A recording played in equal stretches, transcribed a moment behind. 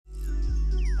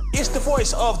It's the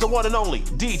voice of the one and only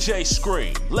DJ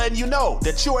Scream, letting you know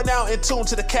that you are now in tune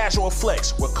to the Casual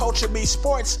Flex, where culture meets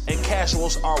sports and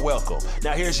casuals are welcome.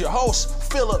 Now here's your host,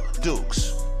 Philip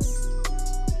Dukes.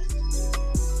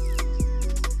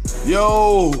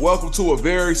 Yo, welcome to a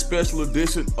very special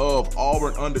edition of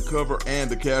Auburn Undercover and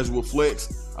the Casual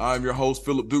Flex. I'm your host,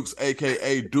 Philip Dukes,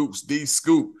 aka Dukes D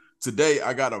Scoop. Today,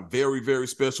 I got a very, very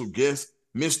special guest,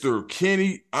 Mr.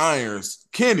 Kenny Irons.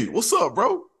 Kenny, what's up,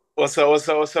 bro? What's up,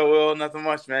 Will? Nothing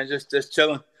much, man. Just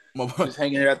chilling. Just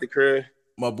hanging here at the crib.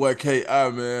 My boy K.I.,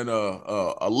 man,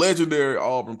 a legendary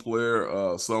Auburn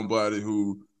player, somebody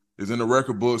who is in the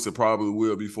record books and probably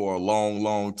will be for a long,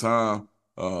 long time.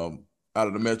 Out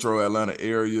of the metro Atlanta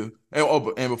area.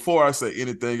 And before I say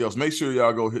anything else, make sure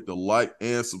y'all go hit the like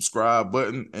and subscribe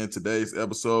button. And today's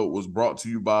episode was brought to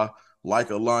you by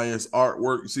Like Alliance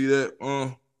Artwork. You see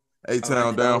that?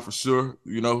 A-Town down for sure.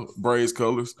 You know, Braves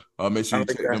colors. Make sure you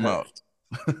check them out.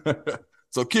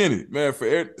 So Kenny, man,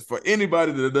 for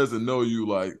anybody that doesn't know you,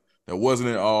 like that wasn't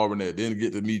in Auburn, that didn't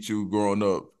get to meet you growing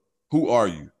up, who are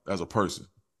you as a person?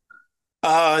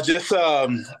 Just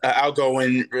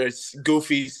outgoing,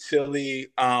 goofy, silly.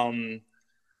 I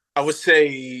would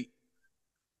say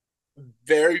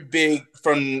very big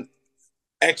from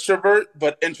extrovert,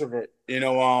 but introvert. You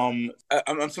know,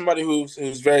 I'm somebody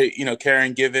who's very,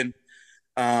 caring, giving,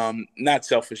 not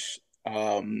selfish.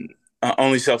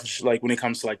 Only selfish like when it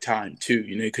comes to like time too.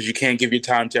 Because you can't give your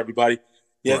time to everybody.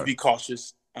 You have to be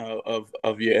cautious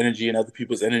of your energy and other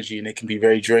people's energy, and it can be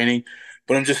very draining.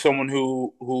 But I'm just someone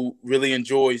who really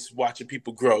enjoys watching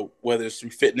people grow, whether it's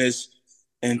through fitness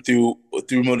and through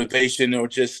motivation, or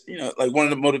just, like one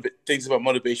of the things about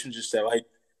motivation is just that, like,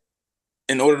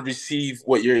 in order to receive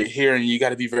what you're hearing, you got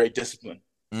to be very disciplined.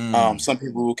 Some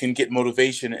people can get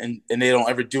motivation and they don't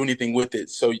ever do anything with it.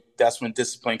 So that's when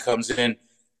discipline comes in.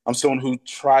 I'm someone who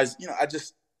tries,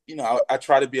 I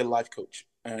try to be a life coach.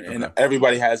 And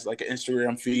everybody has like an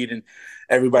Instagram feed, and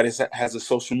everybody has a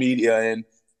social media, and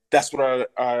that's what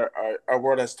our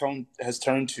world has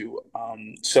turned to.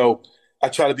 So I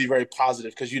try to be very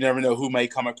positive, because you never know who may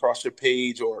come across your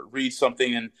page or read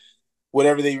something, and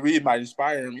whatever they read might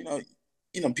inspire them.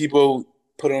 People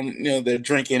put on, they're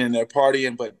drinking and they're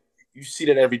partying, but you see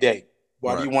that every day.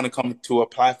 Why do you want to come to a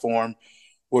platform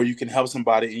where you can help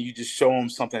somebody and you just show them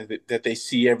something that they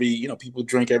see people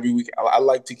drink every week? I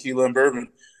like tequila and bourbon.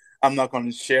 I'm not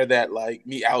going to share that, like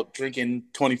me out drinking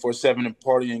 24/7 and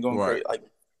partying and going crazy. Like,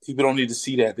 people don't need to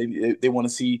see that. They want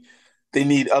to see. They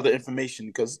need other information,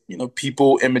 because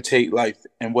people imitate life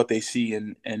and what they see,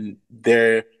 and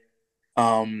they're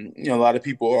a lot of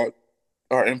people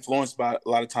are influenced by a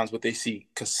lot of times what they see,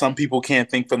 because some people can't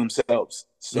think for themselves.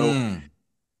 So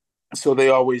they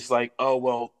always like, oh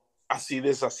well, I see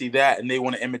this, I see that, and they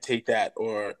want to imitate that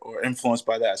or influenced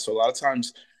by that. So a lot of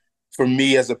times, for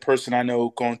me as a person, I know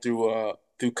going through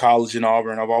college in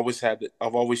Auburn, I've always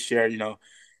shared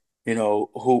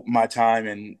who my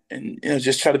time and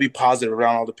just try to be positive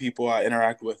around all the people I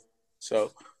interact with.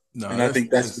 So, I think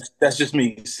that's just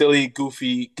me, silly,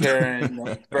 goofy,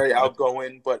 caring, very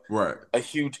outgoing, but a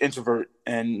huge introvert.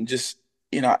 And just,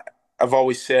 I've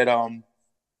always said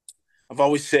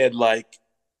like,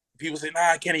 people say,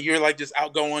 nah, Kenny, you're like just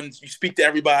outgoing, you speak to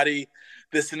everybody,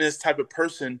 this and this type of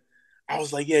person. I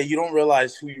was like, yeah, you don't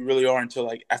realize who you really are until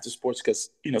like after sports, because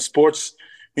sports,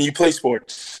 when you play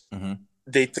sports,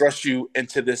 they thrust you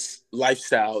into this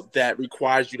lifestyle that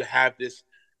requires you to have this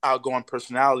outgoing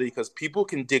personality, because people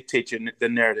can dictate the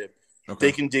narrative.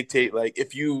 They can dictate, like,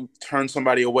 if you turn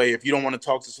somebody away, if you don't want to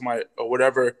talk to somebody or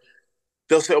whatever,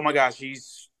 they'll say, oh my gosh,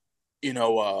 he's rude,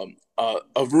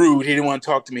 he didn't want to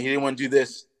talk to me, he didn't want to do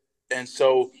this. And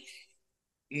so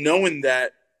knowing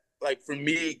that, like, for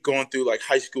me, going through like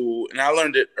high school, and I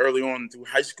learned it early on through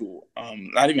high school,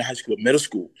 not even high school, but middle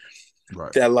school,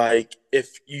 that like,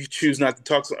 if you choose not to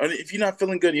talk to, if you're not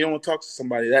feeling good, you don't want to talk to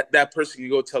somebody, that person can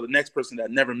go tell the next person that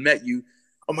never met you,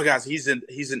 oh my gosh, he's an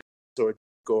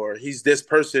or he's this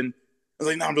person. I was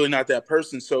like, no, I'm really not that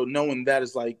person. So knowing that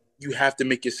is like, you have to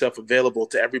make yourself available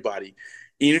to everybody,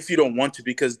 even if you don't want to,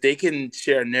 because they can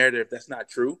share a narrative that's not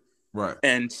true. Right.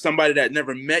 And somebody that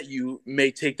never met you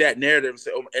may take that narrative and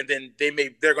say, oh, and then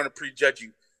they're going to prejudge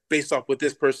you based off what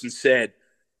this person said.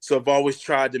 So I've always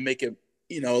tried to make it,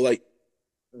 like,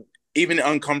 even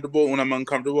uncomfortable. When I'm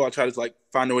uncomfortable, I try to like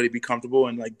find a way to be comfortable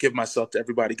and like give myself to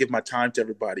everybody, give my time to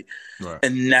everybody.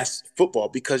 And that's football,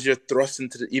 because you're thrust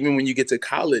into even when you get to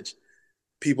college,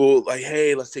 people like,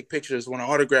 hey, let's take pictures, want an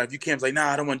autograph. You can't be like,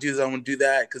 nah, I don't want to do this, I want to do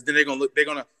that, because then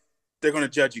they're gonna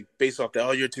judge you based off that.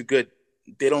 Oh, you're too good.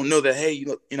 They don't know that, hey,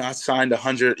 I signed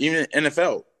 100, even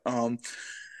NFL.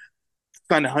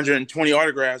 signed 120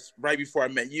 autographs right before I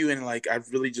met you, and like I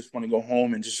really just want to go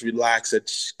home and just relax. I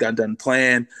just got done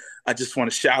playing. I just want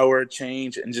to shower,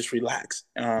 change, and just relax.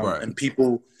 Right. And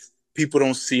people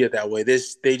don't see it that way. They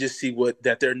just see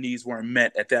that their needs weren't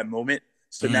met at that moment.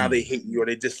 So now they hate you or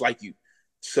they dislike you.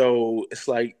 So it's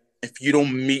like if you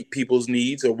don't meet people's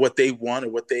needs or what they want or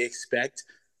what they expect,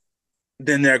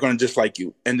 then they're going to dislike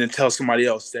you and then tell somebody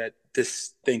else that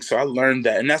this thing. So I learned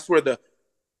that, and that's where the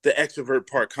extrovert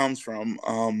part comes from.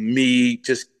 Me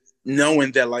just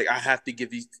knowing that like I have to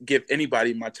give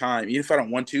anybody my time, even if I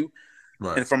don't want to,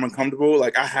 right. and if I'm uncomfortable,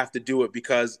 like I have to do it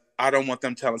because I don't want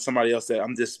them telling somebody else that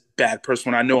I'm this bad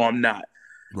person when I know I'm not.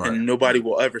 Right. And nobody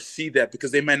will ever see that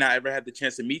because they may not ever have the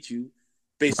chance to meet you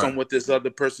based on what this other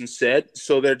person said.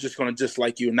 So they're just going to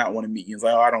dislike you and not want to meet you. It's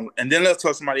like, oh, I don't. And then they'll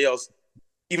tell somebody else,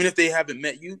 even if they haven't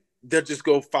met you, they'll just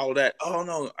go follow that. Oh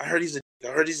no, I heard he's this,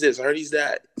 I heard he's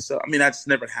that. So I mean, that's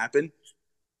never happened.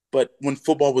 But when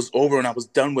football was over and I was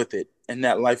done with it and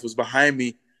that life was behind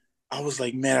me, I was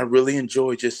like, man, I really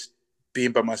enjoy just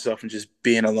being by myself and just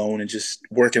being alone and just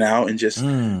working out and just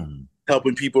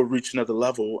helping people reach another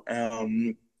level.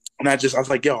 And I was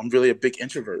like, yo, I'm really a big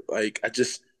introvert. Like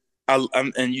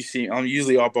I'm usually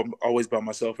always by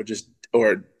myself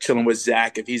or chilling with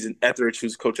Zach if he's in Etheridge,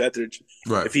 who's Coach Etheridge,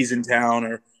 right. if he's in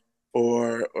town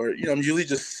or I'm usually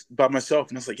just by myself.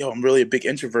 And I was like, yo, I'm really a big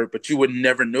introvert, but you would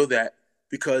never know that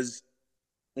because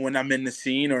when I'm in the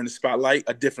scene or in the spotlight,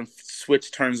 a different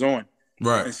switch turns on.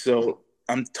 Right. And so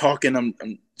I'm talking, I'm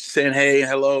saying, hey,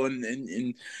 hello,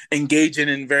 and engaging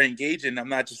and very engaging. I'm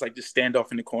not just like just stand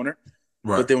off in the corner.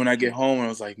 Right. But then when I get home, I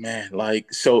was like, man,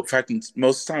 like, so in fact,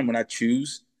 most of the time when I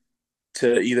choose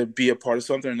to either be a part of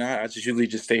something or not, I just usually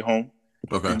just stay home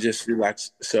and just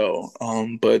relax. So,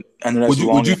 but I know that's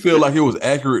would you feel like it was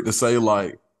accurate to say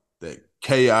like that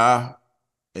K.I.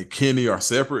 and Kenny are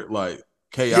separate? Like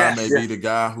K.I. may be the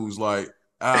guy who's like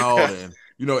out and,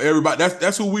 everybody,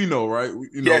 that's who we know, right?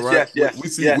 Right? Yes. We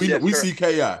see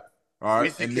K.I. All right. We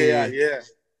see K.I.,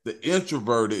 the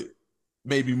introverted,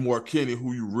 maybe more Kenny,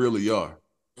 who you really are.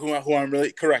 Who I'm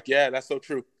really correct. Yeah, that's so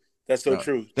true. That's so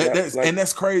true. And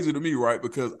that's crazy to me, right?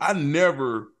 Because I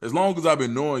never, as long as I've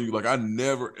been knowing you, like I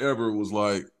never ever was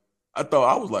like, I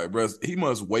was like, he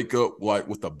must wake up like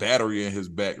with a battery in his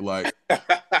back. Like,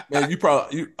 man,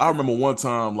 I remember one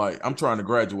time, like I'm trying to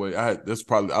graduate. I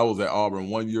was at Auburn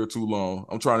 1 year too long.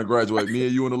 I'm trying to graduate. Me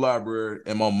and you in the library,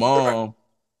 and my mom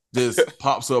just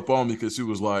pops up on me because she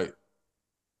was like,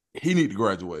 he need to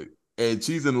graduate. And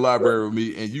she's in the library with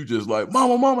me, and you just like,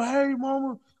 mama, hey,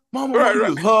 mama, you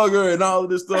just hug her and all of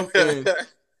this stuff.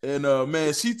 And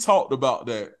man, she talked about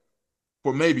that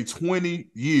for maybe 20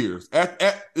 years.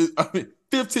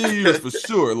 15 years for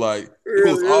sure. Like, it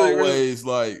was always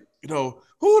like,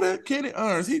 who that Kenny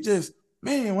Ernst? He just,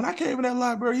 man, when I came in that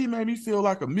library, he made me feel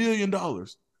like $1 million.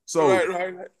 So,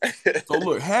 so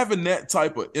look, having that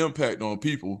type of impact on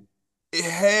people, it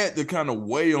had to kind of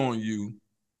weigh on you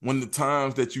when the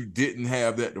times that you didn't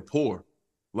have that to pour.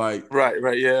 Like,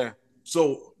 yeah.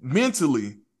 So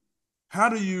mentally, how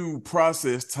do you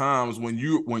process times when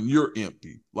you're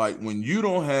empty? Like when you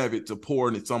don't have it to pour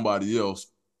into somebody else,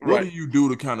 what do you do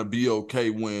to kind of be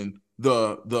okay when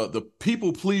the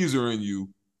people pleaser in you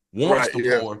wants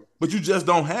to pour, but you just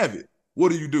don't have it?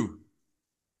 What do you do?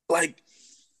 Like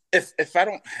if I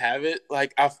don't have it,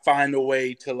 like I find a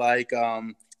way to like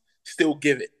still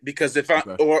give it, because if I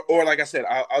or like I said,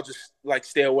 I'll just like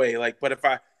stay away. Like, but if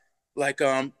I like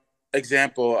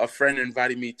example, a friend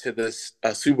invited me to this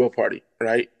Super Bowl party,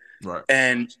 right?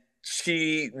 And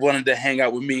she wanted to hang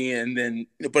out with me, and then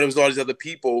but it was all these other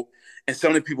people, and some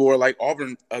of the people were like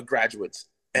Auburn graduates.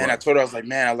 And I told her, I was like,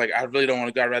 man, I really don't want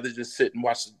to go. I'd rather just sit and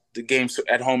watch the game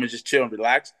at home and just chill and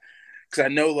relax, because I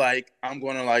know like I'm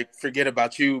going to like forget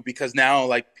about you, because now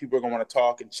like people are going to want to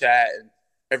talk and chat and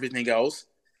everything else.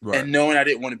 And knowing I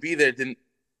didn't want to be there, then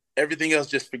everything else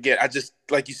just forget. I just,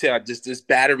 like you said, this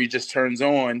battery just turns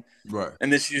on.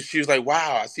 And then she was like,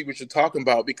 wow, I see what you're talking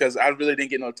about, because I really didn't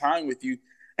get no time with you.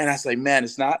 And I was like, man,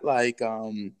 it's not like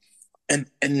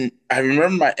and I remember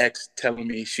my ex telling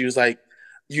me, she was like,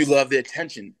 you love the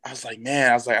attention. I was like,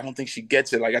 man, I don't think she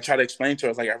gets it. Like I try to explain to her,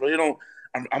 I was like,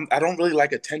 I don't really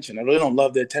like attention. I really don't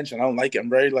love the attention. I don't like it. I'm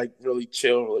very like really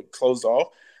chill, like closed off.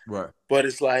 But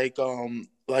it's like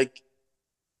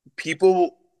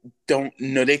people don't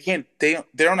know,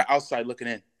 they're on the outside looking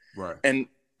in. And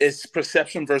it's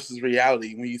perception versus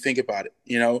reality when you think about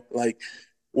it, like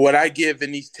what I give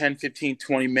in these 10, 15,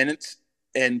 20 minutes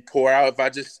and pour out, if I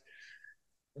just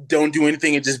don't do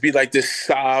anything and just be like this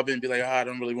sob and be like, oh, I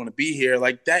don't really want to be here,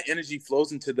 like that energy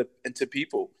flows into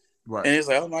people. And it's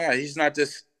like, oh my God, he's not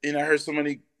just, I heard so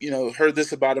many heard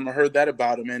this about him or heard that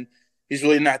about him, and he's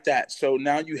really not that. So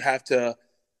now you have to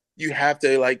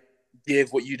like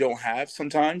give what you don't have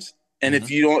sometimes. And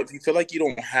if you feel like you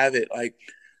don't have it, like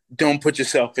don't put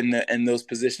yourself in those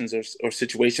positions or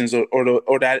situations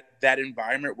or that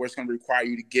environment where it's going to require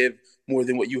you to give more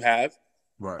than what you have.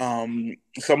 Right.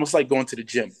 It's almost like going to the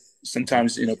gym.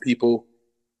 Sometimes people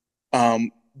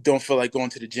don't feel like going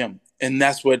to the gym, and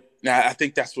I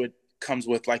think that's what comes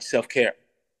with like self-care.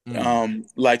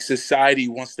 Like society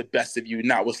wants the best of you,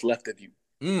 not what's left of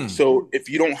you. So if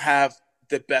you don't have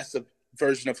the best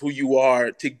version of who you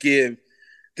are to give,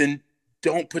 then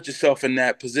don't put yourself in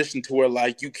that position to where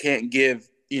like you can't give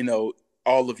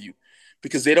all of you,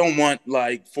 because they don't want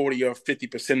like 40 or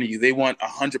 50% of you. They want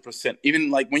 100%. Even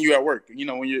like when you're at work,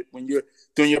 when you're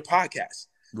doing your podcast.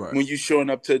 Right. When you're showing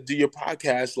up to do your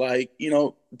podcast, like,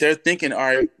 they're thinking, all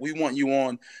right, we want you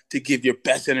on to give your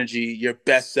best energy, your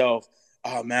best self.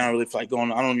 Oh, man, I really feel like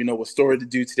going, I don't even know what story to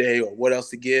do today or what else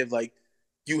to give. Like,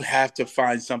 you have to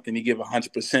find something to give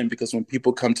 100%, because when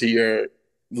people come to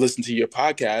listen to your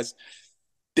podcast,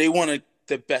 they want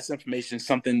the best information,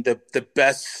 something, the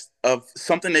best of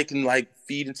something they can like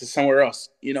feed into somewhere else,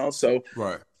 So,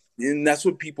 right. And that's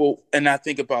what people, and I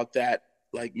think about that,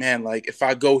 like, man, like if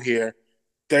I go here,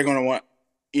 they're going to want,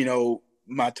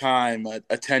 my time,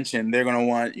 attention. They're going to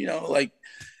want, like,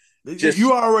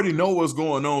 you already know what's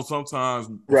going on sometimes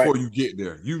before you get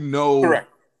there, Correct.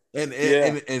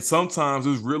 And sometimes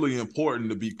it's really important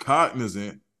to be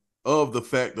cognizant of the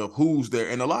fact of who's there.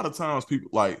 And a lot of times people,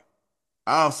 like,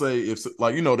 I'll say, if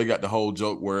like, they got the whole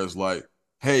joke where it's like,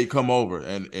 hey, come over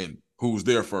and who's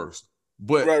there first.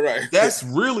 But that's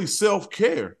really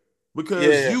self-care,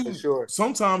 because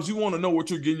sometimes you want to know what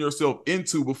you're getting yourself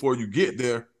into before you get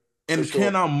there. And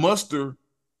can I muster,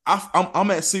 I'm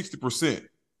at 60%.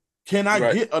 Can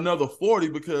I get another 40?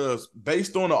 Because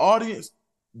based on the audience,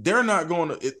 they're not going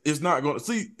to, it's not going to,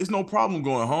 see, it's no problem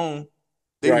going home.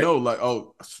 They know like,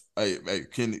 oh, hey,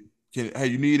 hey,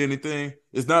 you need anything?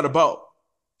 It's not about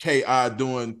K.I.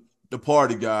 doing the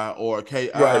party guy or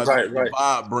K.I. the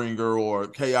vibe bringer or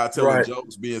K.I. telling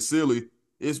jokes, being silly.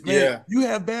 It's, man, you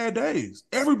have bad days.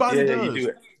 Everybody does. You do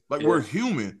it. Like, we're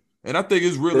human. And I think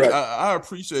it's really, I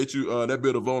appreciate you, that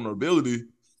bit of vulnerability,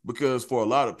 because for a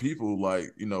lot of people, like,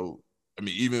 I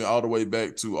mean, even all the way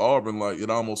back to Auburn, like, it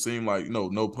almost seemed like,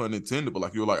 no pun intended, but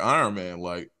like you were like Iron Man.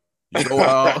 Like, you go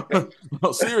out,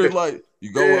 no, serious, like,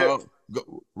 you go out,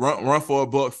 run for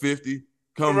 $150,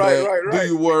 come back, do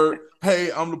your work.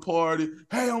 Hey, I'm the party.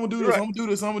 Hey, I'm gonna do this. I'm gonna do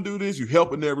this. I'm gonna do this. You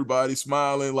helping everybody,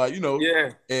 smiling, like,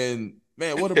 And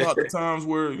man, what about the times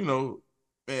where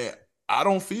man, I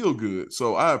don't feel good?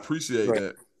 So I appreciate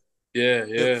that.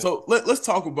 Yeah. So let's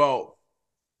talk about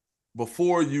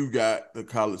before you got to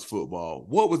college football.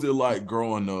 What was it like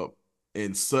growing up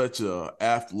in such a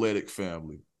athletic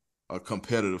family, a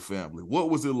competitive family? What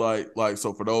was it like? Like,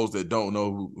 so for those that don't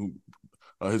know, who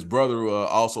his brother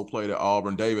also played at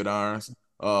Auburn, David Irons.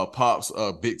 Pop's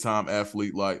a big time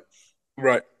athlete. Like,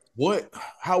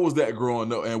 how was that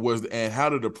growing up? And was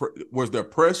there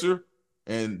pressure?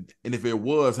 And if it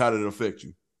was, how did it affect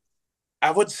you? I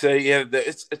would say,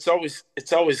 it's always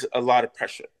a lot of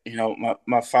pressure.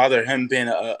 My father, him being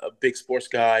a big sports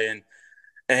guy,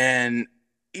 and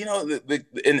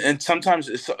and sometimes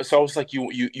it's always like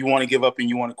you want to give up and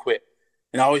you want to quit.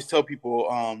 And I always tell people,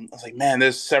 I was like, man,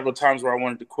 there's several times where I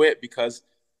wanted to quit because,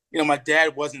 my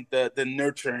dad wasn't the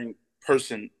nurturing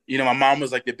person. My mom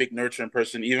was like the big nurturing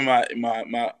person. Even my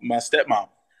stepmom,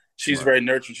 she's very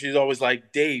nurturing. She's always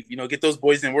like, Dave, get those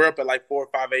boys in. We're up at like 4 or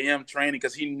 5 a.m. training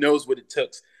because he knows what it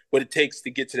takes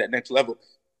to get to that next level.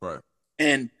 Right.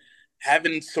 And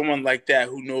having someone like that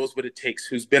who knows what it takes,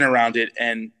 who's been around it,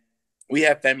 and we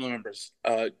have family members.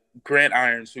 Grant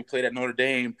Irons, who played at Notre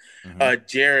Dame.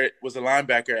 Jarrett was a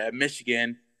linebacker at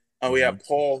Michigan. We have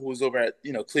Paul, who was over at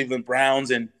Cleveland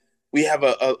Browns, and we have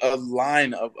a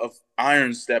line of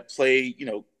Irons that play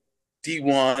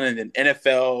D1 and then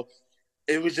NFL.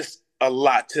 It was just a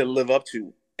lot to live up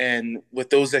to, and with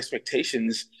those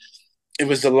expectations, it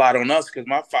was a lot on us because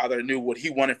my father knew what he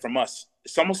wanted from us.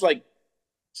 It's almost like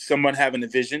someone having a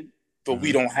vision, but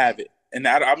we don't have it. And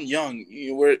I'm young.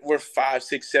 We're 5,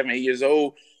 6, 7, 8 years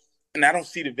old, and I don't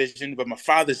see the vision, but my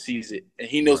father sees it, and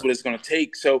he knows what it's going to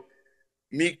take. So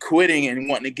me quitting and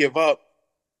wanting to give up,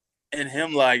 and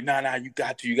him like, nah, you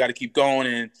got to keep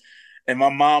going. And my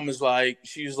mom is like,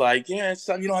 she was like, yeah,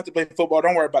 son, you don't have to play football.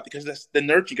 Don't worry about it, because that's the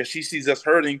nurturing, because she sees us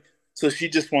hurting, so she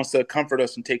just wants to comfort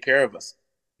us and take care of us.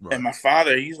 Right. And my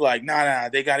father, he's like, nah,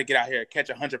 they got to get out here and catch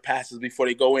 100 passes before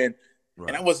they go in. Right.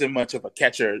 And I wasn't much of a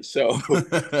catcher. So,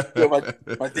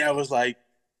 my dad was like,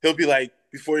 he'll be like,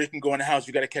 before you can go in the house,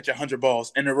 you got to catch 100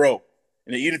 balls in a row.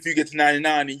 And even if you get to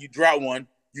 99 and you drop one,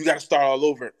 you got to start all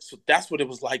over. So that's what it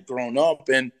was like growing up.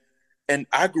 And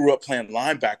I grew up playing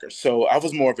linebacker, so I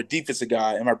was more of a defensive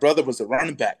guy, and my brother was a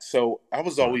running back. So I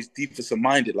was always defensive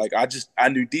minded. Like I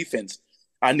knew defense.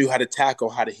 I knew how to tackle,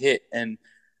 how to hit, and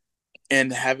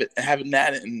having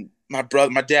that. And my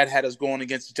dad had us going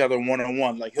against each other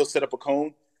 1-on-1. Like he'll set up a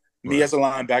cone, me as a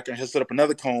linebacker, and he'll set up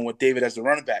another cone with David as a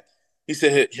running back. He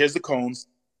said, "Here's the cones."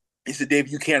 He said,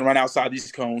 "David, you can't run outside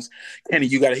these cones. Kenny,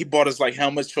 you got it." He bought us like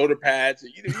helmets, shoulder pads.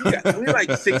 We're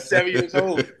like 6, 7 years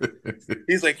old.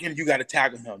 He's like, "Kenny, you got to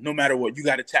tackle him. No matter what, you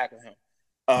got to tackle him."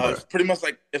 It's pretty much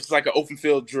like it's like an open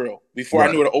field drill. Before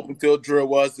I knew what an open field drill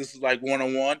was, this is like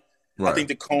 1-on-1. I think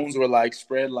the cones were like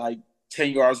spread like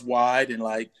 10 yards wide and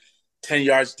like 10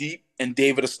 yards deep. And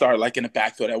David will start like in the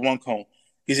backfield at one cone.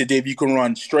 He said, "David, you can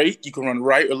run straight, you can run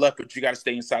right or left, but you got to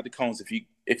stay inside the cones.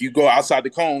 If you go outside the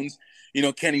cones,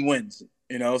 Kenny wins,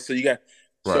 so you got,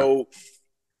 so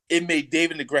it made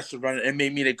David an aggressive runner and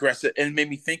made me an aggressive and made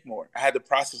me think more. I had to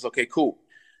process, okay, cool.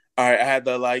 All right. I had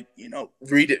to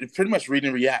read it, pretty much read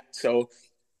and react. So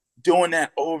doing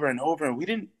that over and over,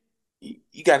 and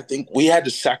you got to think we had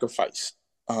to sacrifice,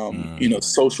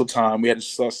 social time. We had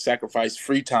to sacrifice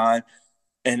free time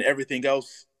and everything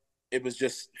else. It was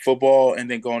just football and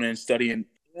then going in and studying.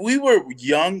 We were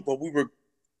young, but we were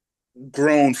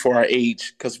grown for our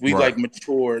age because we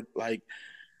matured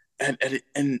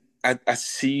and I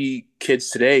see kids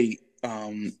today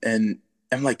and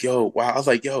I'm like, yo, wow. I was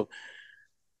like, yo,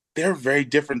 they're very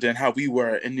different than how we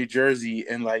were in New Jersey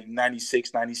in like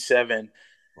 96, 97.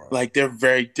 Like they're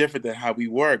very different than how we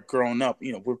were growing up.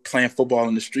 We're playing football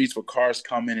in the streets with cars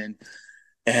coming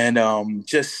and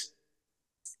just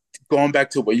going back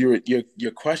to what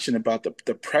your question about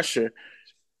the pressure.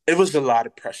 It was a lot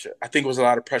of pressure. I think it was a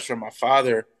lot of pressure on my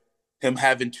father, him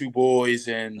having 2 boys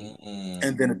and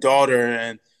then a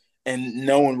daughter and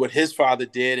knowing what his father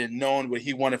did and knowing what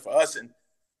he wanted for us.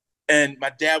 And my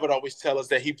dad would always tell us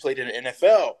that he played in the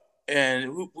NFL.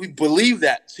 And we believed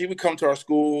that. So he would come to our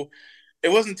school. It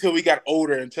wasn't until we got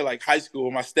older, until like high school,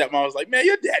 my stepmom was like, "Man,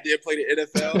 your dad didn't play the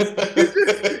NFL."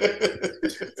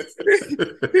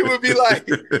 He would be like,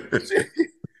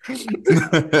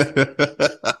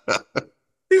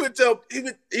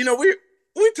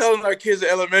 we telling our kids in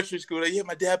elementary school that, yeah,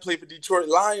 my dad played for Detroit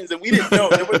Lions, and we didn't know.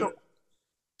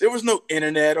 There was no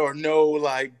internet or no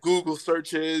like Google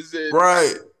searches.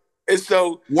 And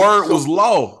so word was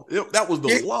law. That was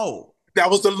the law. That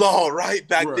was the law, right?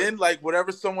 Back then, like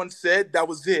whatever someone said, that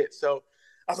was it. So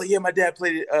I was like, yeah, my dad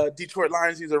played Detroit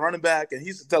Lions. He's a running back, and he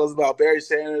used to tell us about Barry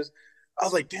Sanders. I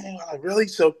was like, dang, really?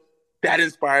 So that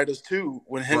inspired us too.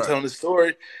 When him telling the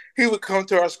story, he would come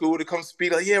to our school to come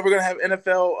speak. Like, yeah, we're gonna have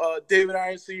NFL David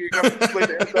Iron Sr. come to play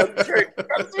the NFL Detroit.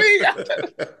 That's me.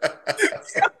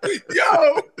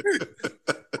 Yo,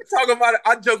 talking about it.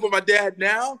 I joke with my dad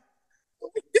now.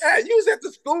 Yeah, you was at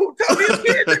the school. Tell me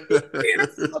again.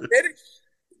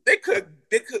 They could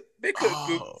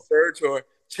Google search or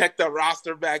check the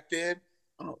roster back then.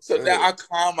 Now I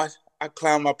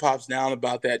clown my pops down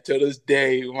about that till this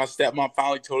day. When my stepmom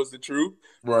finally told us the truth,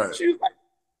 she was like,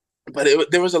 but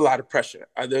there was a lot of pressure.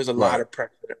 There was a lot of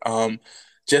pressure.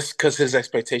 Just because his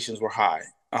expectations were high.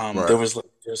 There was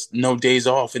no days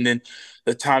off, and then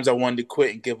the times I wanted to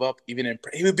quit and give up, even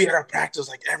he would be at our practice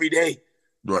like every day.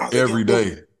 Every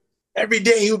day. Every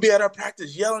day he would be at our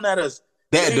practice yelling at us.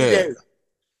 Dad.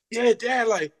 Yeah, Dad,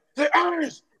 like,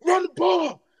 Irons, run the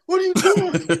ball. What are you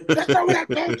doing? That's not what I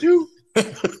taught you.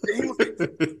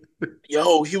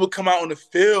 He would come out on the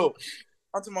field.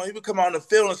 I'm talking about he would come out on the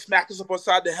field and smack us up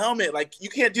outside the helmet. Like, you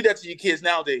can't do that to your kids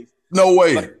nowadays. No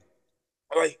way.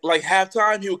 Like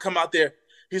halftime, he would come out there.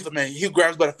 He's like, man, he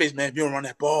grabs by the face, man, if you don't run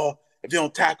that ball, if you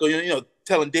don't tackle,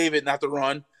 telling David not to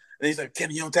run. And he's like,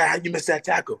 Kenny, you don't tackle. How you miss that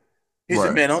tackle? He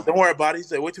said, man, don't worry about it. He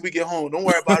said, wait till we get home. Don't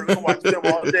worry about it. We're going to watch them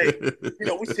all day.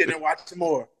 We sit there and watch some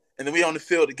more. And then we on the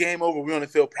field. The game over, we on the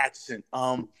field practicing.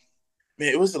 Man,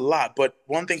 it was a lot. But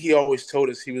one thing he always told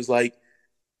us, he was like,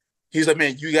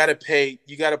 man, you got to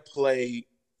play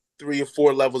 3 or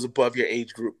 4 levels above your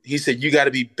age group. He said, you got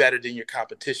to be better than your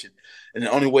competition. And the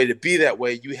only way to be that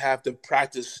way, you have to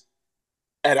practice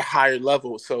at a higher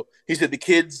level. So he said the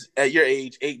kids at your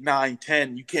age, 8, 9,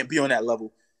 10, you can't be on that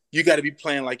level. You got to be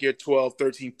playing like you're 12,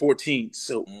 13, 14.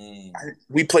 So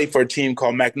we played for a team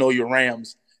called Magnolia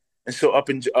Rams. And so up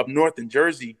north in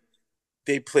Jersey,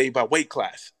 they play by weight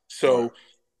class. So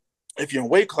if you're in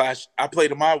weight class, I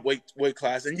played in my weight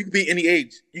class, and you can be any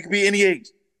age. You can be any age.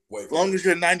 As long as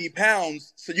you're 90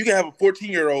 pounds. So you can have a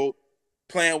 14-year-old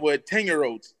playing with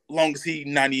 10-year-olds. long as he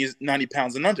 90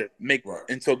 pounds and under. Right.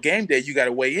 Until game day, you got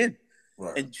to weigh in.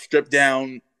 Right. And strip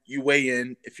down. You weigh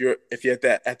in. If you're at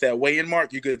that weigh-in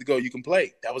mark, you're good to go. You can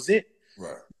play. That was it.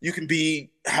 Right. You can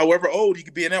be however old. You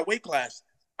could be in that weight class.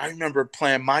 I remember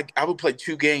I would play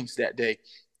 2 games that day.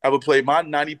 I would play my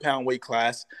 90-pound weight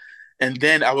class, and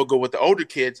then I would go with the older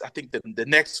kids. I think the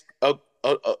next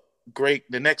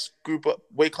the next group of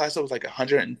weight class was like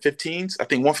 115s. I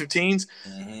think 115s.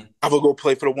 Mm-hmm. I would go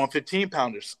play for the 115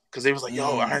 pounders because they was like,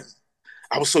 yo,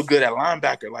 I was so good at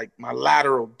linebacker. Like my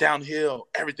lateral, downhill,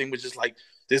 everything was just like,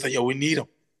 they was like, yo, we need them.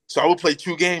 So I would play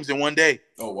 2 games in one day.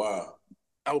 Oh, wow.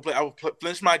 I would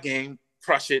finish my game,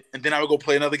 crush it, and then I would go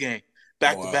play another game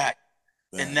back to back.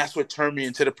 Damn. And that's what turned me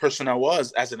into the person I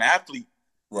was as an athlete.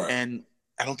 Right. And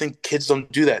I don't think kids don't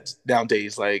do that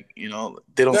nowadays. Like, they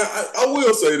don't. Now, I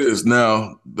will say this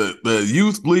now, the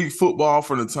youth league football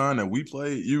from the time that we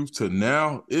played youth to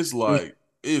now, it's like,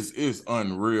 it's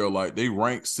unreal. Like they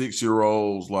rank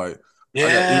 6-year-olds. Like,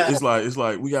 it's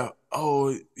like we got,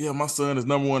 oh yeah, my son is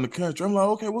number 1 in the country. I'm like,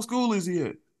 okay, what school is he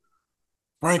at?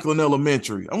 Franklin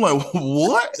Elementary. I'm like,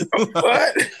 what?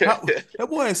 What? That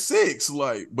boy is 6.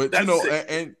 Like, but that's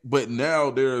but now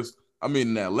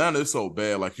in Atlanta, it's so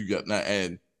bad. Like you got now,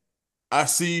 and I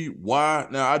see why.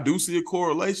 Now I do see a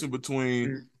correlation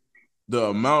between the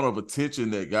amount of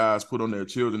attention that guys put on their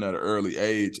children at an early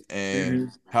age and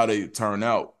how they turn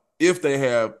out. If they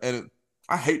have, and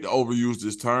I hate to overuse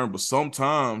this term, but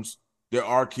sometimes there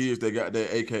are kids that got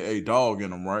that AKA dog in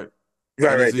them, right?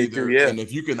 Right, they do, yeah. And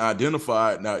if you can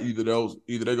identify it now, either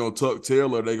they're gonna tuck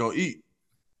tail or they're gonna eat.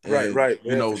 And, right.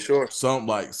 Yeah, for sure. Something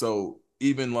like so.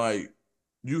 Even like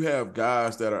you have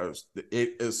guys that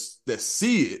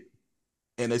see it,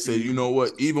 and they say, you know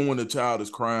what? Even when the child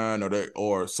is crying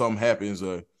or something happens,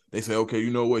 they say, okay, you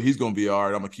know what? He's gonna be all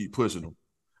right. I'm gonna keep pushing him.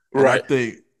 Right.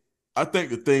 And I think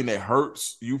the thing that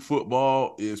hurts youth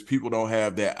football is people don't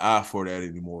have that eye for that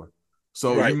anymore.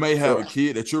 So you may have a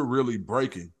kid that you're really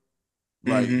breaking.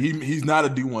 Like he's not a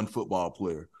D1 football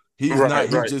player. He's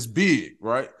just big,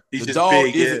 right? He's the just dog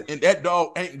big, isn't, and that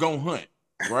dog ain't gonna hunt,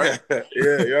 right? right.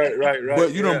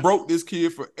 But you done broke this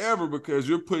kid forever because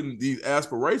you're putting these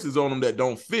aspirations on him that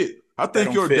don't fit. I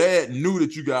think your dad knew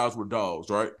that you guys were dogs,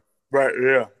 right? Right,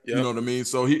 yeah. Yep. You know what I mean?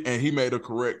 So he made a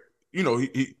correct,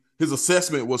 his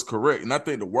assessment was correct. And I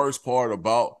think the worst part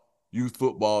about youth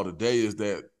football today is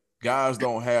that guys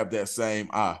don't have that same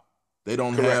eye. They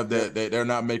don't have that they're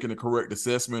not making a correct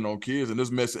assessment on kids, and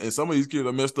some of these kids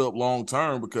are messed up long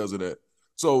term because of that.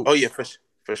 So, oh yeah, for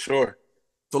sure.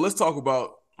 So let's talk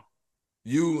about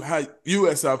you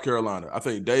at South Carolina. I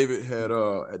think David had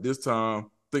at this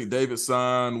time. I think David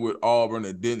signed with Auburn,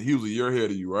 and then he was a year ahead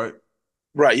of you, right?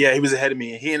 Right. Yeah, he was ahead of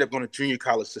me, and he ended up going to junior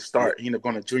college to start. He ended up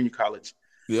going to junior college,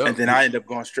 and then I ended up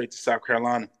going straight to South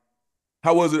Carolina.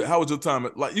 How was it? How was your time?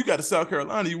 Like you got to South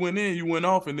Carolina, you went in, you went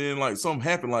off, and then like something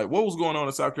happened. Like what was going on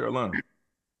in South Carolina?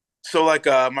 So like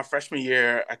my freshman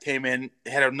year, I came in,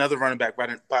 had another running back by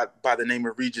the name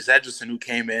of Regis Edgerson who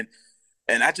came in,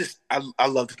 and I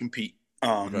love to compete.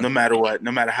 No matter what,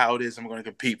 no matter how it is, I'm going to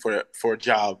compete for a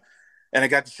job. And I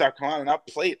got to South Carolina, and I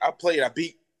played. I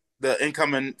beat the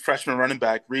incoming freshman running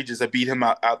back Regis. I beat him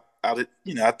out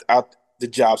the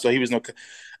job. So he was no.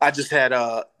 I just had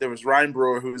there was Ryan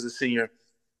Brewer who was a senior,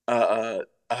 another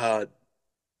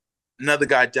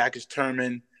guy Dacus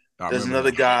Turman. There's another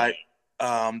guy.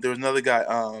 There was another guy.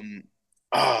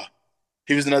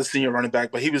 He was another senior running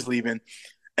back, but he was leaving,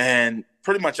 and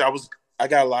pretty much I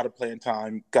got a lot of playing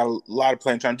time.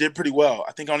 Did pretty well.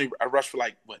 I think I rushed for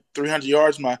 300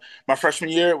 yards my freshman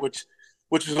year, which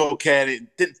was okay.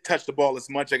 It didn't touch the ball as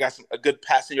much. I got a good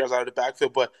passing yards out of the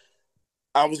backfield, but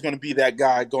I was going to be that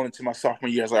guy going into my sophomore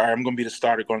year. I was like, all right, I'm going to be the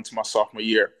starter going into my sophomore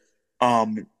year.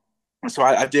 So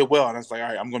I did well, and I was like, all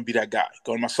right, I'm going to be that guy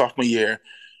going to my sophomore year.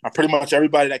 Pretty much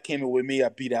everybody that came in with me, I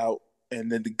beat out,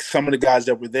 and then some of the guys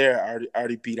that were there, I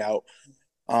already beat out.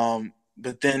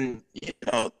 But then,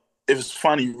 it was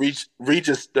funny.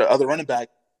 Regis, the other running back,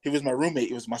 he was my roommate.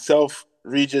 It was myself,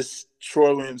 Regis,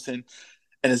 Troy Williamson,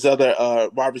 and his other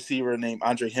wide receiver named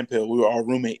Andre Hemphill. We were all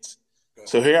roommates.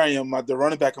 So here I am, the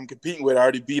running back I'm competing with, I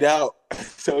already beat out.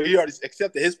 So he already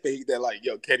accepted his fate that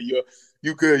yo, Kenny,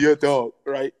 you good, you're a dog,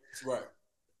 right? Right.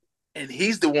 And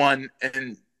he's the one,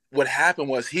 and what happened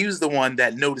was he was the one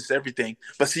that noticed everything.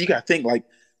 But see, you got to think,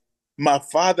 my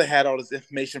father had all this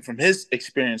information from his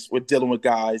experience with dealing with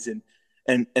guys and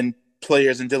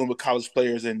players and dealing with college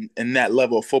players and that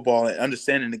level of football and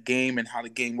understanding the game and how the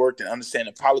game worked and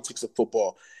understanding the politics of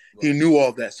football. Right. He knew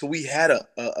all that. So we had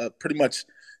a pretty much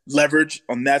leverage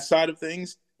on that side of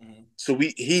things. Mm-hmm. So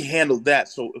he handled that.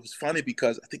 So it was funny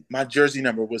because I think my jersey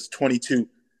number was 22.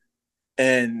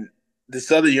 and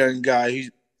this other young guy, he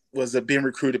was being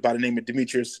recruited by the name of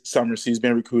Demetrius Summers. He's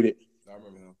been recruited. I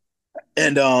remember him.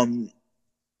 And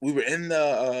we were in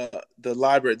the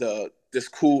library, this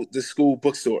school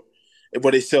bookstore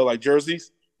where they sell like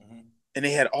jerseys, and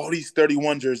they had all these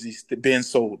 31 jerseys being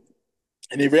sold,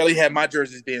 and they rarely had my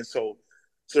jerseys being sold.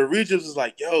 So Regis was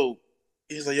like, "Yo,"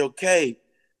 he's like, "Okay,"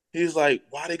 he's like,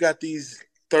 "Why they got these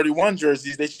 31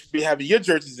 jerseys? They should be having your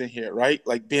jerseys in here, right?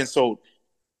 Like being sold."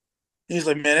 He's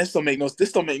like, "Man, this don't make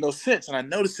no sense." And I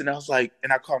noticed it, and I was like,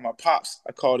 and I called my pops.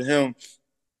 I called him,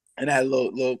 and I had a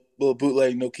little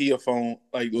bootleg Nokia phone,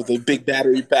 like with a big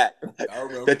battery pack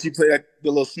that you play like the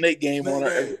little snake game on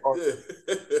it.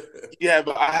 Yeah,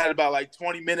 but I had about like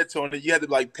 20 minutes on it. You had to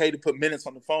like pay to put minutes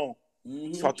on the phone.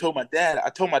 So I told my dad,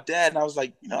 and I was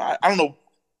like, I don't know.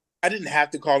 I didn't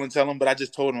have to call and tell him, but I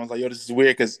just told him, I was like, "Yo, this is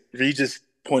weird," because Regis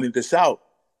pointed this out.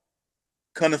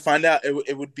 Come to find out,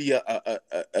 it would be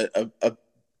a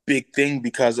big thing,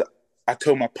 because I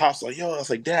told my pops, like, "Yo," I was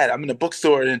like, "Dad, I'm in the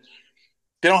bookstore and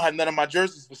they don't have none of my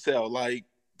jerseys for sale. Like,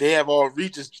 they have all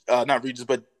Regis, not Regis,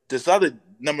 but this other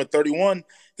number 31,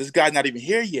 this guy's not even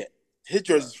here yet. His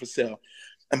jersey's for sale."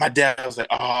 And my dad was like,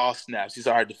 "Oh, snaps." He's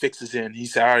all right, the fix is in. He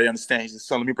said, "I already understand." He said,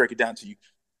 "So let me break it down to you."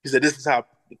 He said, "This is how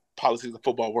the policies of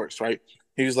football works, right?"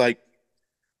 He was like,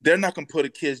 "They're not going to put a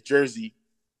kid's jersey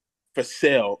for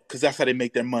sale, because that's how they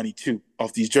make their money too,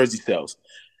 off these jersey sales,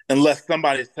 unless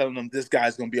somebody is telling them this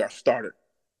guy's going to be our starter."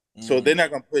 So they're not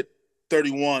going to put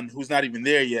 31, who's not even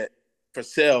there yet, for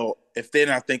sale if they're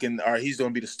not thinking, all right, he's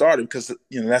going to be the starter, because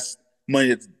that's money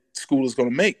that the school is going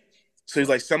to make. So he's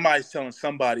like, somebody's telling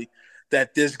somebody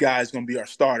that this guy is going to be our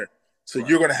starter. So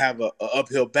you're going to have a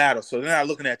uphill battle. So they're not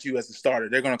looking at you as a starter.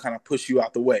 They're going to kind of push you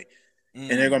out the way. And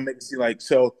they're going to make it seem like,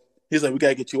 so he's like, "We got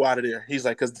to get you out of there." He's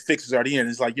like, because the fix is already in.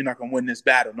 He's like, "You're not going to win this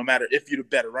battle. No matter if you're the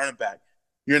better running back,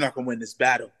 you're not going to win this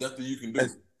battle. Nothing you can do.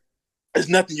 There's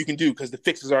nothing you can do, because the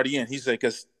fix is already in." He's like,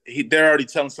 because they're already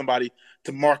telling somebody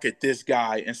to market this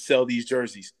guy and sell these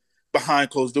jerseys behind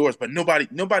closed doors. But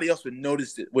nobody else would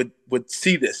notice it, would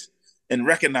see this and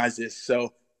recognize this.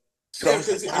 So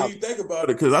Because wow. you think about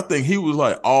it, because I think he was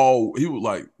like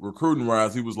recruiting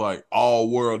wise, he was like all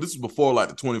world. This is before like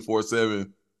the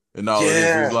 24/7 and all of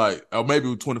this. It was like, or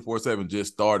maybe 24/7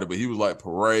 just started, but he was like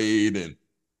parade and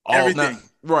all Everything.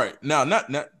 Right now,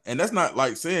 not, and that's not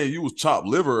like saying you was chopped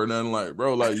liver or nothing, like,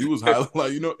 bro, like you was high,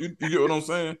 like, you get what I'm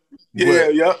saying?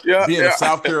 Yeah, being a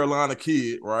South Carolina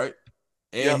kid, right?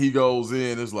 And he goes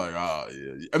in, it's like, yeah.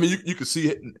 I mean, you can see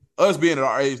it, us being at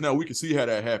our age now, we can see how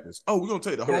that happens. Oh, we're gonna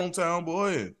take the hometown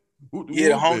boy and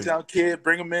the hometown kid,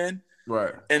 bring him in,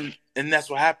 right? And that's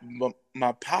what happened. But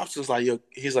my pops was like,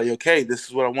 he's like, "Okay, this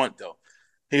is what I want though."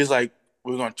 He's like,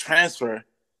 "We're gonna transfer,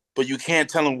 but you can't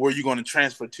tell them where you're going to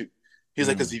transfer to." He's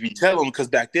like, "Because if you tell them, because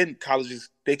back then colleges,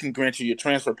 they can grant you your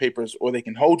transfer papers, or they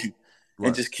can hold you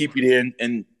and just keep you there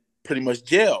and pretty much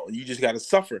jail. You just got to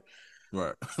suffer."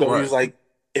 Right. So he was like,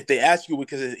 if they ask you,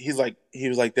 because he was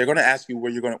like, they're going to ask you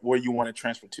where you want to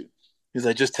transfer to. He's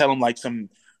like, just tell them like some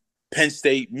Penn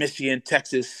State, Michigan,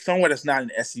 Texas, somewhere that's not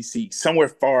an SEC, somewhere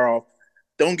far off.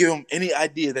 Don't give them any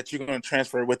idea that you're going to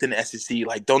transfer within the SEC.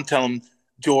 Like, don't tell them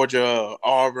Georgia or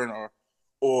Auburn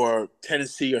or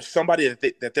Tennessee or somebody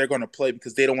that they're going to play,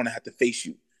 because they don't want to have to face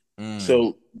you.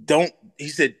 So he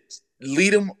said,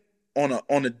 lead them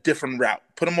on a different route.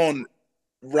 Put them on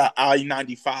route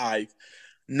I-95,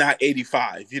 not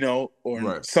 85,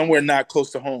 or somewhere not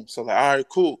close to home. So like, all right,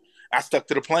 cool. I stuck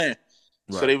to the plan.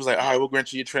 So they was like, all right, we'll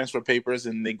grant you your transfer papers.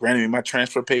 And they granted me my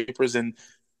transfer papers. And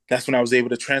that's when I was able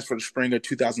to transfer the spring of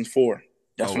 2004.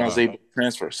 That's when I was able to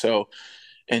transfer. So,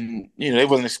 and, they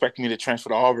wasn't expecting me to transfer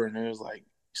to Auburn. And it was like,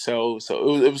 so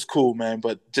it was cool, man.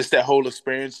 But just that whole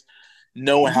experience,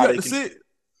 knowing how they can sit.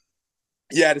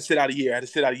 Yeah, I had to sit out a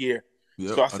year.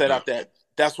 Yep, so I sat out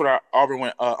that's what Auburn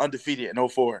went undefeated in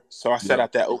 2004. So I sat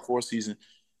out that 2004 season.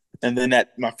 And then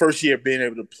my first year being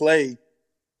able to play,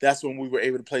 that's when we were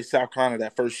able to play South Carolina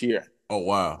that first year. Oh,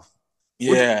 wow.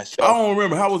 Yeah. I don't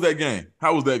remember. How was that game?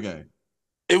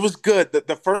 It was good.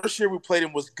 The first year we played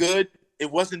him was good. It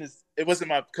wasn't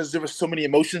because there were so many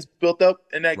emotions built up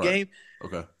in that game.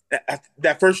 Okay.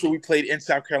 That first year we played in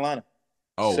South Carolina.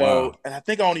 Oh, wow. And I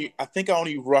think I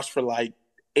only rushed for like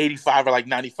 85 or like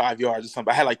 95 yards or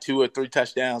something. I had like 2 or 3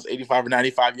 touchdowns, 85 or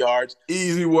 95 yards.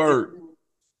 Easy work.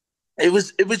 It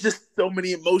was just so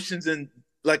many emotions, and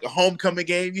like a homecoming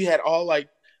game. You had all like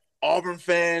Auburn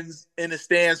fans in the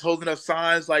stands holding up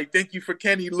signs like "Thank you for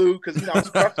Kenny Lou," because I was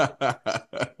crushing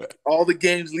it. All the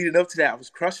games leading up to that, I was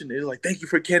crushing it. It was like, "Thank you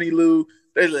for Kenny Lou."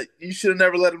 They're like, "You should have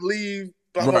never let him leave."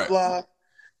 Blah blah blah.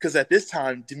 Because at this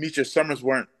time, Demetrius Summers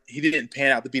he didn't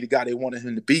pan out to be the guy they wanted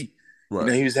him to be.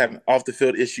 Right. He was having off the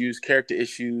field issues, character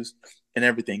issues, and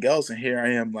everything else. And here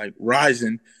I am, like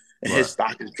rising, and his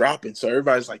stock is dropping. So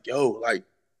everybody's like, "Yo, like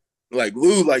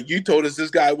Lou, like you told us this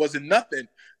guy wasn't nothing."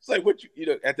 It's like what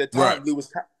at that time, Lou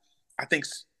was. I think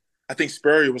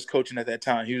Spurrier was coaching at that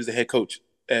time. He was the head coach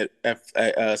at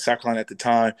South Carolina at the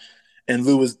time, and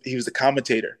Lou was the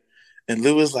commentator. And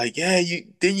Lou was like, "Yeah,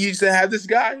 didn't you used to have this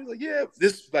guy?" He was like, "Yeah."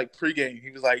 This was like pregame.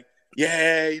 He was like,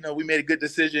 "Yeah, we made a good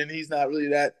decision. He's not really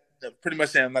that." Pretty much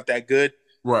saying I'm not that good.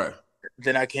 Right.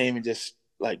 Then I came and just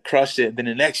like crushed it. Then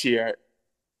the next year,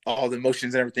 all the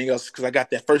emotions and everything else, because I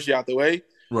got that first year out the way.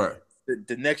 Right.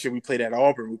 The next year we played at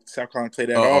Auburn. South Carolina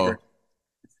played at Auburn,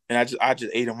 and I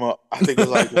just ate them up. I think it was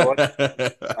like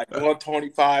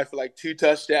 125 for like 2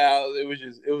 touchdowns.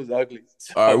 It was ugly.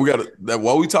 So, all right, we got that.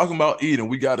 While we talking about eating,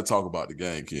 we got to talk about the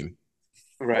game, Kenny.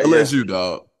 Right. LSU,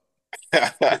 dog.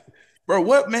 Bro,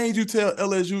 what made you tell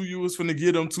LSU you was finna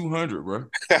get them 200, bro?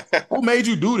 Who made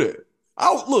you do that?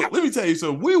 Look, let me tell you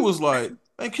something. We was like,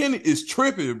 man, Kenny is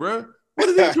tripping, bro. What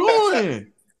is he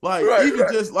doing? Like,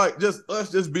 just us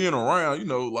just being around,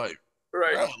 like,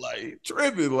 bro, like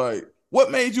tripping. Like, what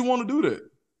made you want to do that?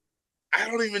 I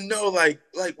don't even know. Like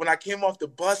when I came off the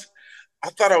bus, I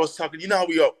thought I was talking. You know how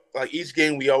we like each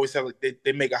game we always have like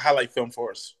they make a highlight film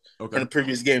for us from the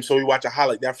previous game, so we watch a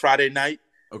highlight that Friday night.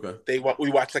 Okay.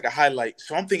 We watched like a highlight.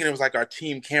 So I'm thinking it was like our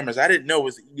team cameras. I didn't know it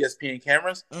was ESPN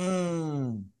cameras.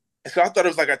 Mm. And so I thought it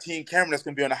was like our team camera that's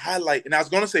going to be on a highlight. And I was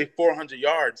going to say 400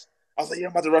 yards. I was like, yeah,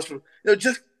 I'm about to rush for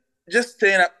just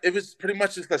saying it was pretty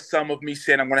much just the sum of me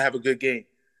saying I'm going to have a good game.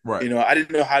 Right. I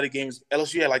didn't know how the games.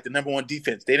 LSU had like the #1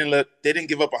 defense. They didn't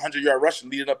give up 100-yard rushing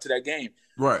leading up to that game.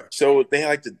 Right. So they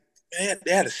had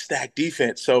they had a stacked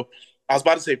defense. So I was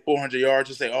about to say 400 yards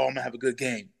and say, oh, I'm going to have a good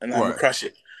game and I'm going to crush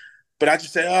it. But I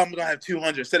just said, oh, I'm going to have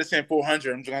 200. Instead of saying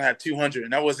 400, I'm just going to have 200.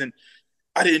 And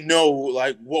I didn't know,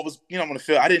 like, what was, I'm going to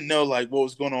feel. I didn't know, like, what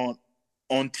was going on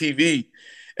TV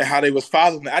and how they was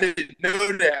following me. I didn't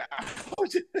know that.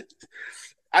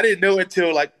 I didn't know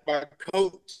until, like, my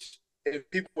coach and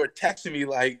people were texting me,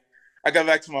 like, I got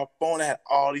back to my phone. I had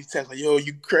all these texts, like, yo,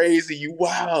 you crazy. You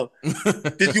wild.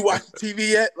 Did you watch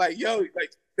TV yet? Like, yo,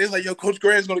 like, they're like, yo, Coach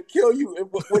Grant's going to kill you. And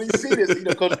when you see this,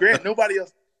 Coach Grant, nobody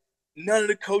else. None of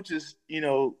the coaches, they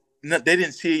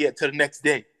didn't see it yet till the next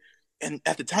day. And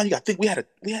at the time, I think we had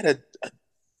a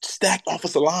stacked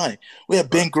offensive line. We had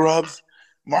Ben Grubbs,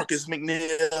 Marcus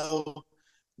McNeil,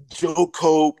 Joe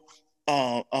Cope,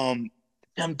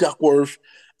 Tim Duckworth.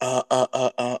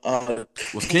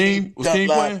 Was King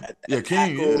playing? Yeah,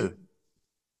 King.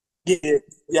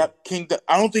 Yeah, King.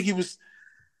 I don't think he was.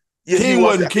 Yeah, King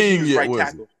wasn't King yet,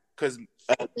 was he? Because.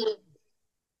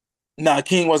 Nah,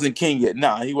 King wasn't King yet.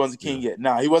 Nah, he wasn't King yet.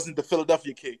 Nah, he wasn't the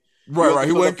Philadelphia King. Right.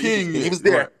 He wasn't King yet. He was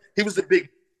there. Right. He was a big.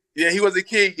 Yeah, he wasn't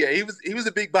King yet. He was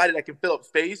a big body that can fill up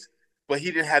space, but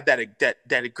he didn't have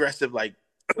that aggressive like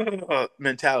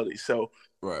mentality. So,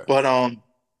 right. But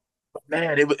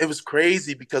man, it was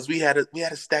crazy because we had a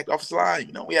stacked offensive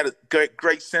line. We had a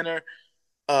great center,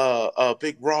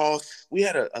 Big Ross. We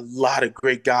had a lot of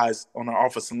great guys on our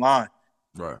offensive line.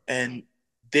 Right. And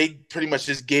they pretty much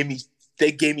just gave me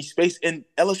space. And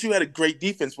LSU had a great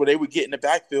defense where they would get in the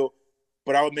backfield,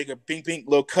 but I would make a bing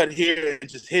little cut here and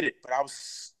just hit it. But I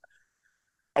was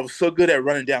so good at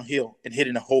running downhill and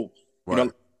hitting a hole.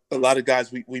 Right. A lot of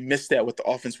guys we missed that with the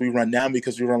offense we run now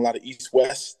because we run a lot of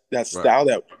east-west, that style,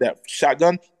 that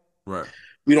shotgun. Right.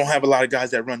 We don't have a lot of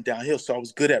guys that run downhill. So I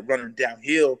was good at running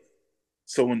downhill.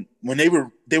 So when they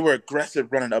were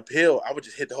aggressive running uphill, I would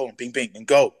just hit the hole and bing and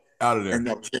go. Out of there. And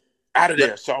out of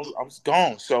there. So I was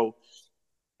gone. So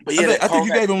but yeah, I think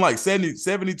you gave him like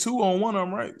 72 on one of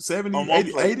them, right? 70,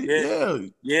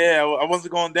 80? Yeah, I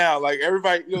wasn't going down. Like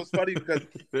everybody, it was funny because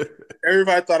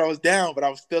everybody thought I was down, but I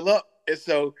was still up. And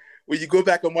so when you go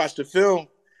back and watch the film,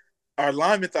 our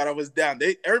linemen thought I was down.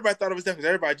 Everybody thought I was down because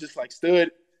everybody just like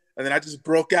stood, and then I just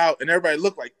broke out, and everybody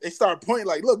looked like they started pointing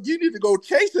like, "Look, you need to go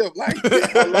chase him!" Like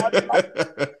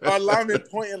our linemen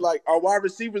pointing, like our wide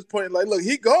receivers pointing, like, "Look,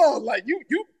 he gone! Like you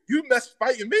mess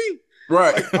fighting me."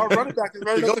 Right. Like our running back is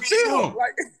running up the field.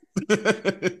 Like,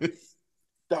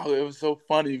 dog, it was so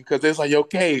funny because it's like,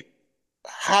 okay,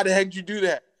 how the heck did you do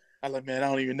that? I'm like, man, I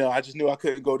don't even know. I just knew I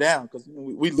couldn't go down because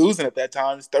we losing at that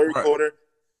time. It's third quarter,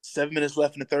 7 minutes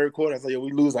left in the third quarter. I was like, yo,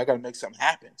 we lose. I got to make something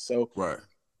happen. So,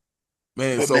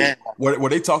 man. Were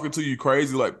they talking to you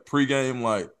crazy like pregame,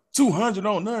 like 200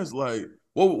 on us? Like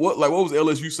what was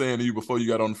LSU saying to you before you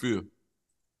got on the field?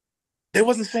 They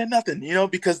wasn't saying nothing,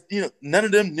 because none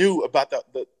of them knew about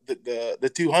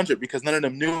the 200 because none of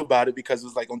them knew about it because it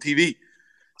was like on TV. Okay.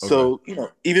 So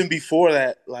even before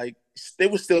that, like they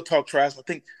would still talk trash. I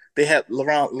think they had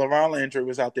Laurent Landry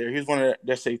was out there. He was one of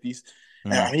their safeties.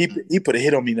 And Mhm. I mean, he put a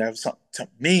hit on me that was something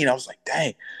mean. I was like,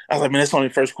 dang. I was like, man, that's only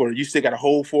the first quarter. You still got a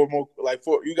whole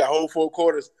you got whole 4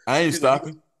 quarters. I ain't He's like,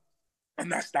 stopping. I'm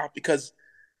not stopped because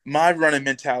my running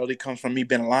mentality comes from me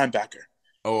being a linebacker.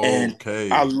 And I Okay.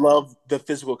 love the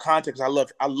physical context. I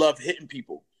love hitting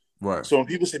people. Right. So when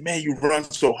people say, man, you run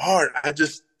so hard, I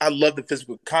love the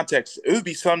physical context. It would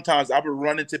be sometimes I would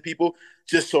run into people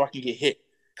just so I can get hit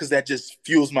because that just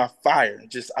fuels my fire.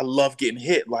 I love getting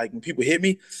hit. Like when people hit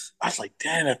me, I was like,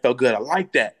 damn, that felt good. I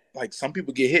like that. Like some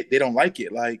people get hit, they don't like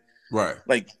it. Right.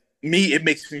 Like me, it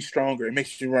makes me stronger. It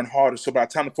makes me run harder. So by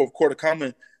the time the fourth quarter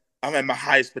coming, I'm at my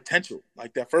highest potential.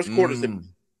 Like that first quarter is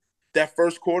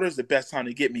the best time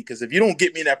to get me because if you don't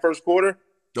get me in that first quarter,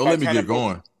 Don't by let the me time get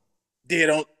going.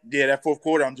 that fourth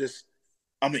quarter, I'm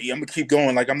gonna keep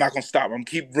going. Like I'm not gonna stop. I'm gonna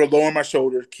keep lowering my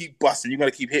shoulders, keep busting. You're gonna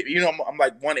keep hitting. You know, I'm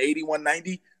like 180,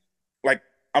 190. Like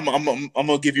I'm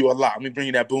gonna give you a lot. Let me bring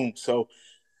you that boom. So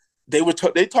they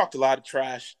talked a lot of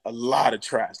trash,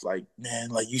 Like man,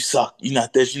 like you suck. You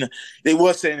not this. You know, they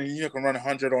were saying you're not gonna run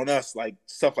 100 on us, like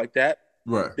stuff like that.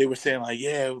 Right. They were saying like,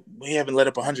 yeah, we haven't let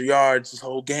up 100 yards this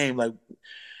whole game. Like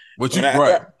What when you I,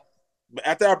 right.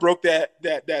 after I broke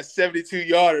that 72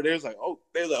 yarder, they was like,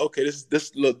 okay, this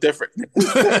is a little different.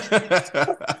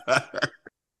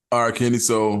 All right, Kenny.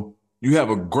 So you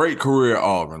have a great career at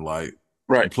Auburn. Like you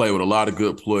Right. play with a lot of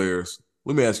good players.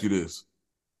 Let me ask you this.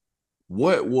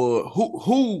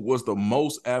 Who was the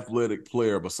most athletic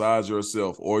player besides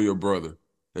yourself or your brother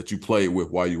that you played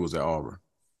with while you was at Auburn?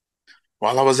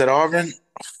 While I was at Auburn,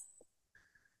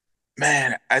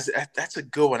 man, that's a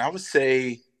good one. I want to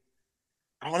say,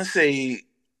 I want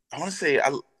to say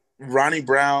Ronnie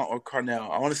Brown or Carnell.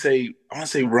 I want to say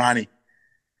Ronnie.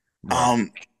 Right.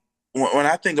 Um, when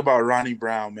I think about Ronnie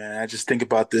Brown, man, I just think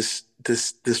about this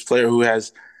player who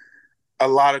has a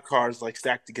lot of cards like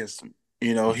stacked against him.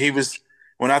 You know,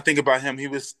 when I think about him, he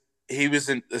was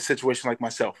in a situation like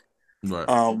myself. Right.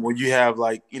 Where you have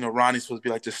like, you know, Ronnie's supposed to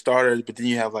be like the starter, but then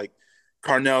you have like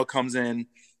Carnell comes in,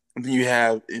 and then you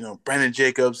have, you know, Brandon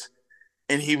Jacobs,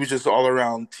 and he was just all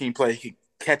around team play. He can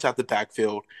catch out the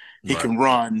backfield, he Right. can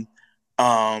run,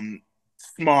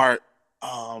 smart,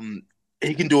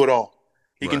 he can do it all.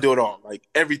 He can Right. do it all, like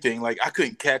everything. Like I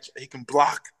couldn't catch, he can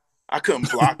block. I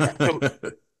couldn't block.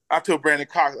 I told Brandon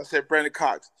Cox, I said, Brandon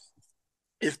Cox,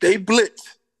 if they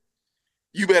blitz,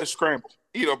 you better scramble.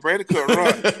 You know, Brandon couldn't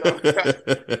run. So,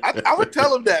 I would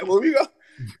tell him that when we go,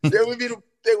 they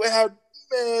would have,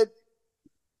 man.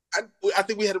 I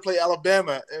think we had to play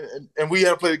Alabama, and we had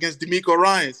to play against D'Amico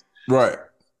Ryans. Right.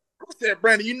 I said,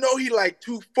 Brandon, you know he like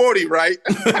 240, right?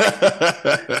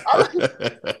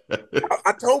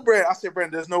 I told Brandon, I said,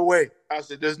 Brandon, there's no way. I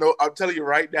said, I'm telling you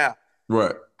right now.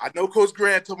 Right. I know Coach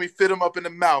Grant told me fit him up in the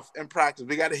mouth in practice.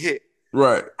 We got to hit.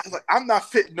 Right. I was like, I'm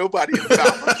not fitting nobody in the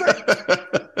mouth.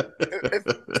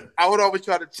 I would always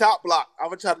try to chop block.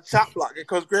 And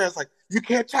Coach Grant's like, you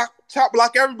can't chop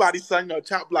block everybody, son. You know,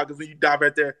 chop block is when you dive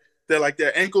at they're like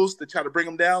their ankles to try to bring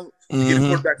them down to get the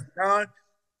quarterback some time.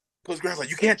 Coach Grant's like,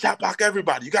 you can't chop block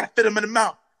everybody. You got to fit them in the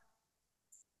mouth.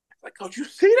 Like, Coach, you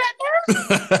see that, man?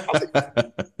 Like,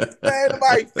 man,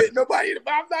 nobody fit nobody in the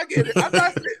mouth. I'm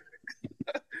not fitting.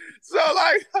 So,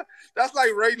 like, that's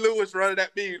like Ray Lewis running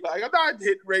at me. Like, I'm not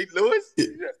hitting Ray Lewis.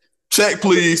 Check,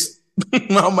 please.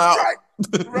 I'm out.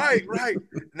 Right.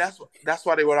 And that's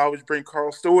why they would always bring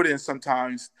Carl Stewart in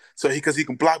sometimes, because he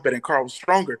can block better, and Carl was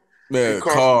stronger. Man,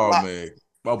 Carl, man.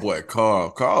 My boy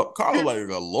Carl like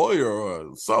a lawyer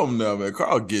or something now, man.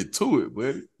 Carl get to it,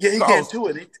 man. Yeah, he get to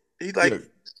it. He like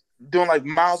doing like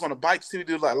miles on the bikes too.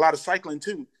 Do like a lot of cycling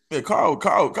too. Yeah, Carl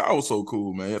was so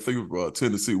cool, man. I think it was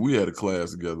Tennessee. We had a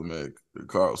class together, man.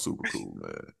 Carl was super cool,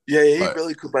 man. Yeah, he's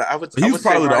really cool. But he was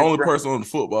probably the only person on the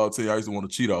football team I used to want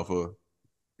to cheat off of.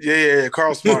 Yeah.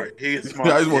 Carl's smart. He is smart.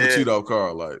 I just want to cheat off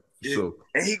Carl, like so.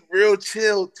 And he real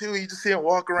chill too. You just see him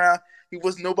walk around. He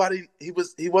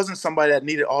wasn't somebody that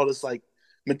needed all this like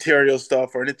material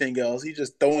stuff or anything else. He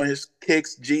just throwing his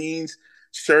kicks, jeans,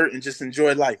 shirt, and just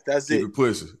enjoy life. That's it.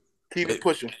 Keep it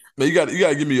pushing. Man, you got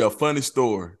to give me a funny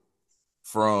story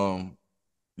from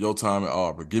your time at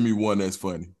Auburn. Give me one that's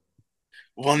funny.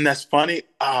 One that's funny.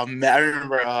 Man, I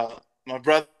remember my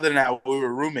brother and I, we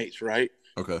were roommates, right?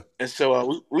 Okay. And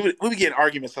so we would get in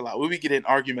arguments a lot. We would get in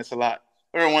arguments a lot.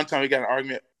 I remember one time we got in an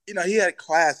argument. You know, he had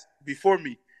class before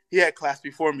me.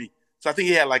 So I think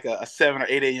he had like a 7 or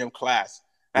 8 a.m. class.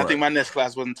 I think my next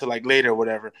class wasn't until like later or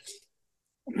whatever.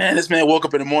 Man, this man woke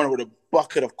up in the morning with a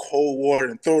bucket of cold water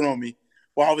and threw it on me.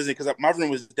 Well, obviously, because my room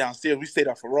was downstairs. We stayed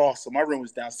off of Ross, so my room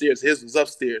was downstairs. His was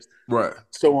upstairs. Right.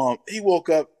 So he woke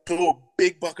up, threw a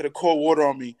big bucket of cold water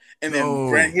on me, and then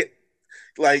ran hit.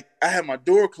 Like I had my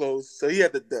door closed, so he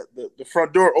had the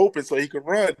front door open so he could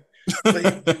run. So he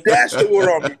dashed the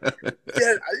water on me.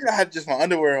 Yeah, I had just my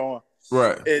underwear on.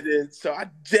 Right. And then so I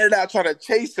jetted out trying to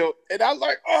chase him, and I was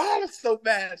like, "Oh, I was so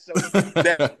mad." So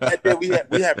that day we had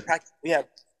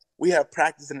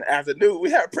practice in the afternoon.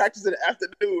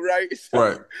 Right?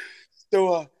 Right.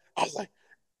 So I was like,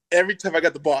 every time I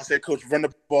got the ball, I said, "Coach, run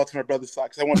the ball to my brother's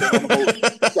side," because I wanted to run the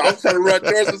ball. So I was trying to run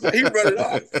towards him, so he run it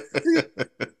off.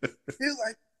 He was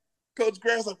like, Coach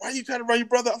Graham was like, "Why are you trying to run your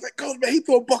brother?" I was like, "Coach, man, he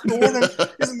threw a bucket of water.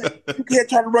 He said, man, you can't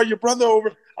try to run your brother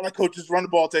over." I'm like, "Coach, just run the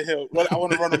ball to him. I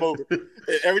want to run him over."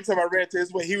 And every time I ran to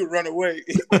his way, he would run away.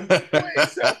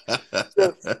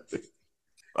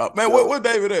 Man, what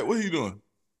David at? What are you doing?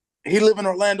 He live in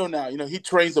Orlando now. He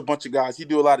trains a bunch of guys. He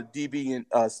do a lot of DB and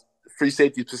free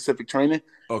safety specific training.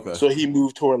 Okay. So he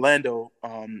moved to Orlando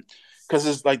because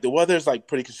it's like the weather is like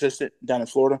pretty consistent down in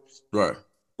Florida. Right.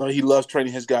 So he loves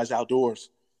training his guys outdoors.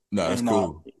 No, that's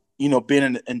cool.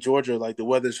 Being in Georgia, like the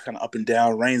weather's kind of up and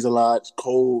down, rains a lot, it's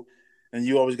cold, and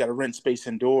you always got to rent space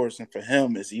indoors. And for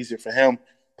him, it's easier for him.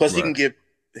 Plus, he can give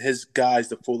his guys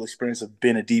the full experience of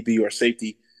being a DB or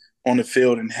safety on the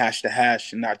field and hash to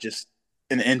hash, and not just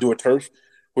in the indoor turf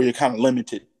where you're kind of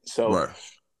limited. So,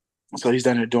 so he's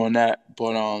down there doing that.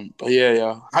 But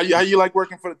yeah. How you like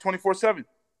working for the 24/7?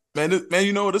 Man,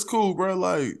 you know what? It's cool, bro.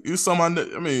 Like, it's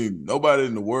something. I mean, nobody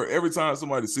in the world. Every time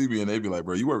somebody see me and they be like,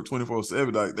 "Bro, you work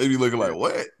 24/7." Like, they be looking like,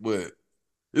 "What?" But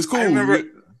it's cool. I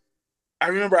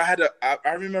remember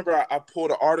I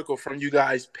pulled an article from you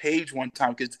guys' page one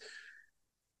time because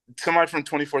somebody from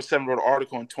 24/7 wrote an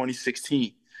article in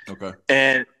 2016. Okay.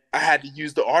 And I had to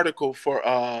use the article for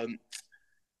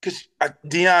because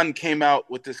Deion came out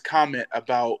with this comment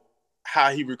about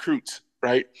how he recruits,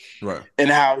 right? Right. And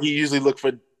how he usually look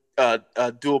for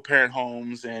dual parent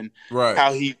homes and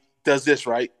how he does this,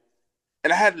 right?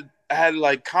 And I had to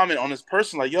like comment on this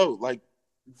person like, yo, like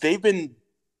they've been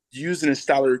using this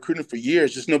style of recruiting for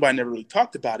years, just nobody never really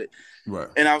talked about it. Right.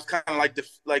 And I was kind of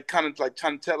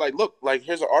trying to tell, like, look, like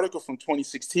here's an article from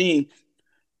 2016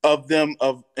 of them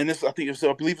and this I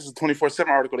believe it's a 24/7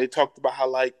 article. They talked about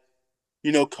how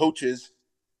coaches,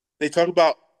 they talk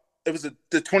about it was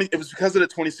because of the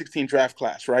 2016 draft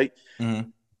class, right? Mm-hmm.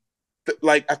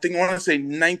 Like I want to say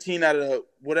 19 out of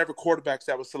whatever quarterbacks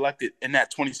that was selected in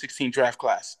that 2016 draft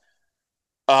class,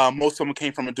 most of them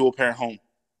came from a dual parent home.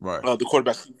 Right. The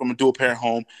quarterbacks came from a dual parent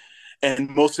home, and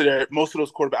most of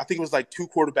those quarterbacks, I think it was like 2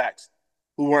 quarterbacks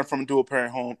who weren't from a dual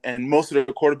parent home, and most of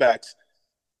the quarterbacks,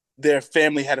 their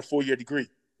family had a 4-year degree.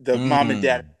 The mom and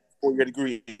dad had a 4-year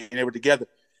degree, and they were together.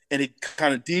 And it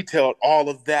kind of detailed all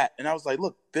of that. And I was like,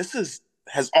 look, this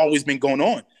has always been going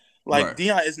on. Like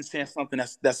Deion isn't saying something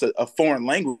that's a foreign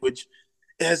language.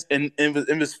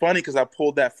 It was funny because I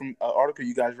pulled that from an article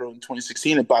you guys wrote in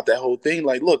 2016 about that whole thing.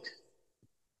 Like, look,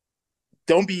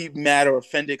 don't be mad or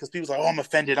offended because people's like, oh, I'm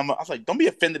offended. I was like, don't be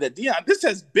offended at Deion. This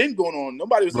has been going on.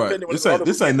 Nobody was offended when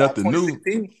this ain't nothing new.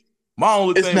 My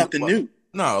only thing, it's nothing new.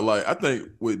 No, like I think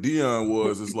what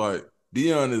Deion it's like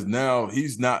Deion is now,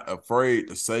 he's not afraid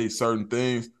to say certain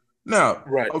things. Now,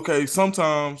 okay,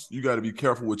 sometimes you got to be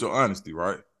careful with your honesty,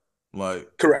 right? Like,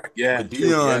 correct, yeah.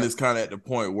 Deion is kind of at the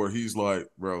point where he's like,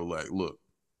 bro, like, look,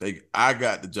 I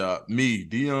got the job. Me,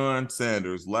 Deion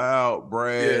Sanders, loud,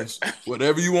 brash,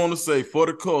 whatever you want to say for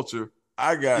the culture.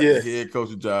 I got the head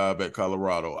coaching job at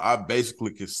Colorado. I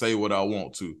basically can say what I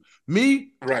want to.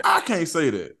 Me, I can't say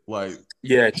that. Like,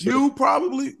 you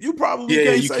probably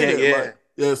can't say that.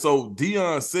 Yeah. Like, so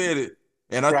Deion said it,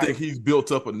 and I think he's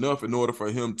built up enough in order for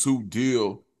him to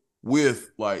deal with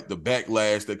like the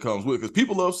backlash that comes with, because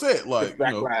people are upset. Like,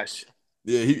 backlash.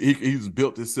 He's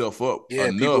built himself up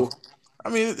enough. People. I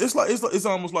mean, it's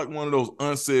almost like one of those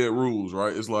unsaid rules,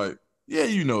 right? It's like, yeah,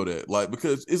 you know that, like,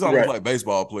 because it's almost like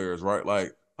baseball players, right?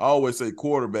 Like I always say,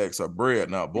 quarterbacks are bred,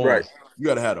 not born. Right. You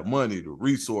got to have the money, the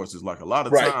resources. Like a lot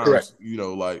of times,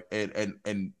 like,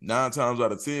 and 9 times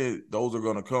out of 10, those are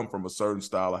going to come from a certain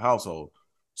style of household.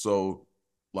 So,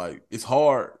 like, it's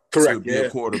hard to be a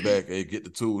quarterback and get the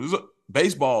tools.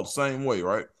 Baseball the same way,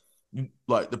 right?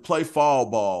 Like to play fall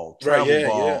ball, travel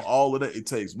ball, all of that. It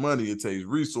takes money. It takes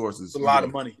resources. It's a lot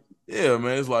of money. Yeah,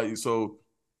 man. It's like, so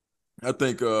I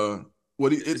think there's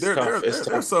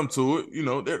something to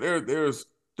it.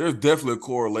 There's definitely a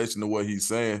correlation to what he's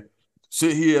saying.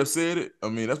 Should he have said it? I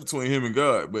mean, that's between him and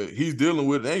God, but he's dealing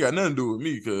with it. It ain't got nothing to do with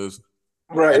me because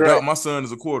my son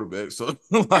is a quarterback. So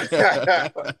yeah.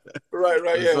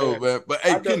 So, man, but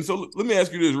hey, Kenny, so let me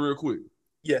ask you this real quick.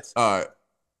 Yes. All right.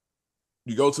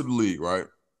 you go to the league, right?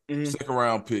 Mhm. Second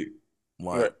round pick,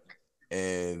 like, Right.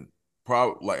 and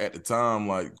probably like at the time,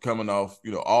 like coming off,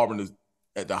 Auburn is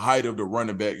at the height of the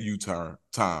running back U-turn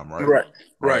time, right? Right.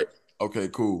 Right. Right. Okay,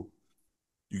 cool.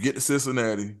 You get to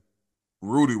Cincinnati,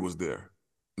 Rudy was there.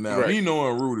 Now, Right. me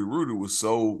knowing Rudy was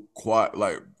so quiet.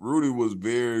 Like Rudy was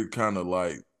very kind of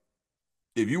like,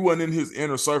 if you wasn't in his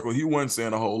inner circle, he wasn't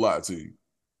saying a whole lot to you.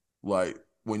 Like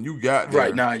when you got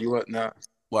Right. there, Nah, you what? Nah.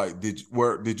 like did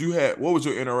you have what was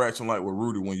your interaction like with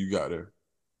Rudy when you got there?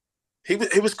 He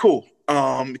was cool.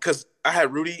 Because I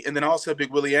had Rudy, and then I also had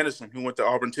Big Willie Anderson, who went to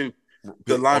Auburn too, the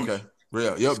Big, lineman. okay,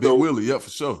 yeah, yep, Big So Willie, yep, for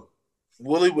sure.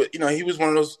 Willie, he was one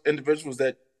of those individuals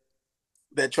that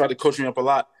tried to coach me up a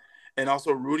lot. And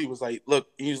also Rudy was like, look,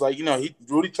 he was like,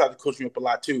 Rudy tried to coach me up a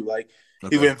lot too. Like he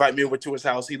Okay, would invite me over to his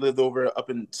house. He lived over up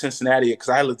in Cincinnati because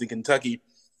I lived in Kentucky.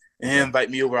 And he'll okay, invite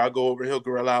me over. I'll go over. He'll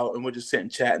grill out, and we'll just sit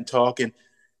and chat and talk. And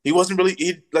he wasn't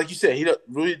really, like you said, he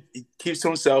keeps to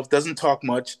himself, doesn't talk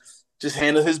much, just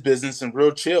handle his business and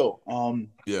real chill.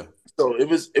 yeah, So it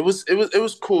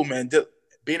was cool, man.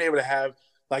 Being able to have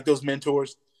like those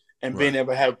mentors and right, being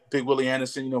able to have Big Willie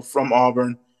Anderson, from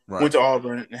Auburn, right, went to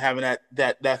Auburn, and having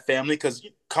that family, because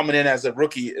coming in as a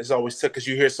rookie is always tough because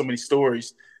you hear so many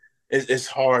stories. It's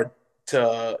hard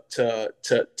to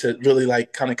really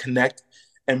like kind of connect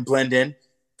and blend in,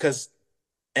 because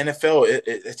NFL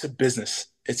it's a business.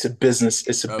 It's a business.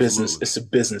 It's a business. absolutely, It's a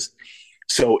business.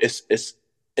 So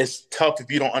it's tough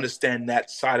if you don't understand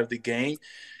that side of the game.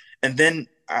 And then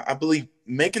I believe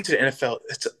making to the NFL,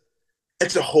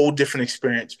 it's a whole different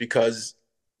experience, because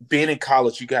being in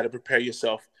college, you got to prepare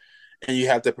yourself, and you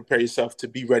have to prepare yourself to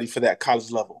be ready for that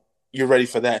college level. You're ready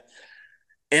for that.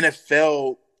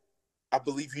 NFL, I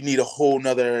believe you need a whole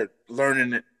nother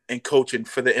learning and coaching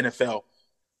for the NFL.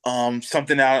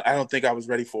 Something I don't think I was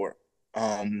ready for.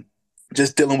 Um,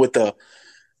 just dealing with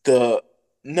the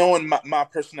knowing my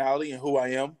personality and who I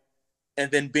am,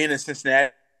 and then being in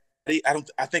Cincinnati,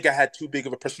 I think I had too big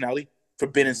of a personality for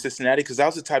being in Cincinnati, because I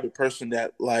was the type of person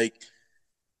that, like,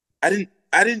 I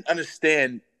didn't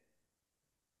understand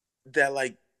that,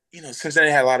 like,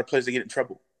 Cincinnati had a lot of players that get in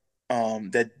trouble,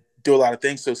 that do a lot of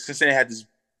things. So Cincinnati had this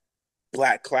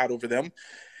black cloud over them.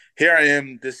 Here I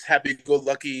am, this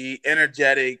happy-go-lucky,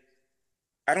 energetic.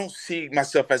 I don't see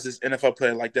myself as this NFL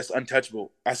player like that's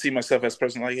untouchable. I see myself as a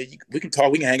person like, hey, we can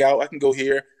talk, we can hang out, I can go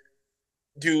here,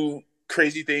 do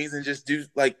crazy things, and just do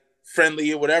like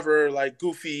friendly or whatever, like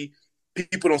goofy.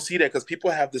 People don't see that, because people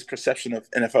have this perception of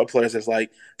NFL players as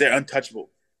like they're untouchable.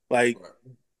 Like right,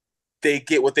 they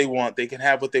get what they want, they can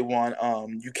have what they want.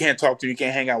 You can't talk to them, you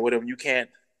can't hang out with them, you can't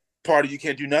party, you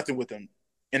can't do nothing with them.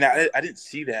 And I didn't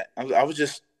see that. I was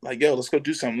just like, yo, let's go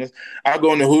do something. I'll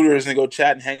go into Hooters and go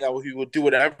chat and hang out with people, do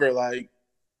whatever. Like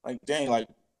dang, like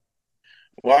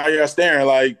why are y'all staring?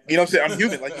 Like, what I'm saying? I'm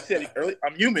human. Like you said earlier,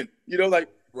 I'm human. Like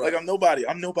right, I'm nobody.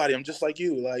 I'm nobody. I'm just like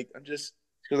you. Like I'm just,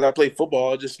 because I play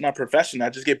football, just my profession. I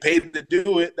just get paid to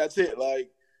do it. That's it. Like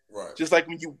right. just like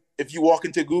if you walk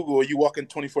into Google or you walk in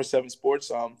 24/7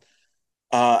 Sports,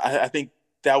 I think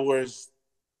that was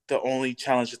the only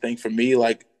challenge, I think, for me,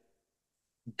 like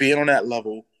being on that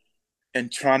level and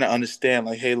trying to understand,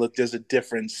 like, hey, look, there's a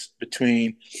difference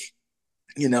between,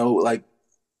 like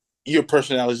your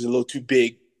personality is a little too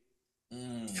big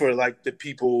Mm, for like the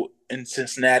people in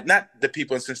Cincinnati, not the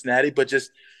people in Cincinnati, but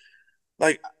just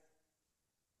like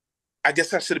I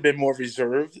guess I should have been more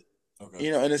reserved, okay,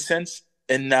 in a sense,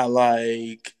 and not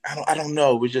like I don't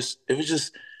know.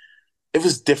 It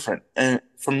was different, and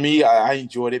for me, I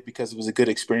enjoyed it because it was a good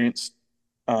experience.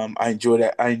 I enjoyed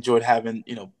it. I enjoyed having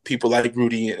people like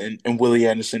Rudy and Willie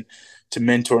Anderson to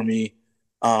mentor me,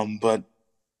 but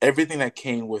everything that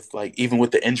came with, like, even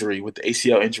with the injury, with the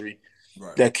ACL injury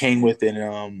right. that came with it,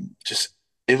 just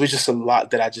it was just a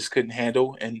lot that I just couldn't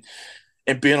handle, and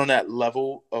being on that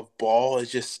level of ball is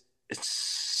just it's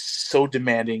so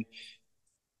demanding.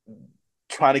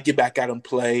 Trying to get back out and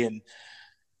play, and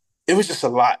it was just a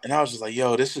lot, and I was just like,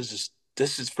 yo, this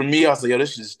is for me. I was like, yo,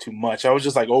 this is just too much. I was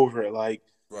just like over it,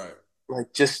 Right.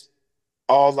 like just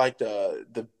all like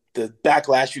the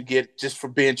backlash you get just for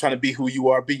being trying to be who you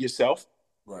are, be yourself.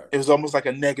 Right. It was almost like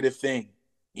a negative thing,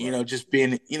 Right. just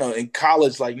being, in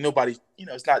college, like nobody,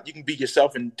 it's not, you can be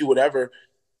yourself and do whatever.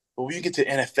 But when you get to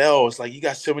NFL, it's like you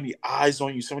got so many eyes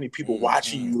on you, so many people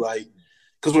watching you, Mm-hmm. like,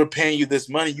 because we're paying you this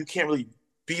money, you can't really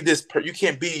be you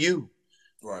can't be you.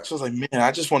 Right. So I was like, man,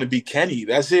 I just want to be Kenny.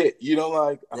 That's it.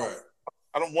 Like Right.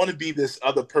 I don't want to be this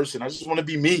other person. I just want to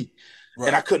be me. And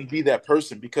I Right. couldn't be that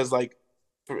person, because like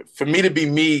for me to be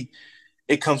me,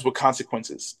 it comes with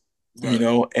consequences, Right.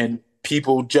 and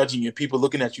people judging you, people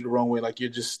looking at you the wrong way, like you're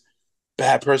just a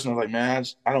bad person. I'm like, man,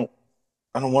 I don't.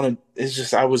 I don't want to. It's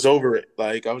just I was over it.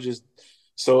 Like I was just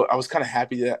so I was kind of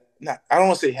happy that not. I don't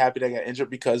want to say happy that I got injured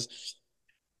because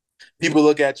people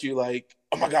look at you like,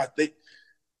 oh my god,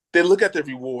 they look at the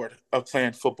reward of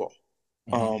playing football.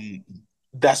 Mhm. Um,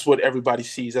 that's what everybody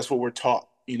sees. That's what we're taught.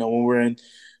 You know, when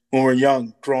we're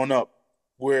young, growing up,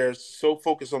 we're so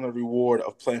focused on the reward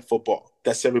of playing football.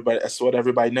 That's everybody. That's what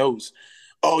everybody knows.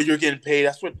 Oh, you're getting paid.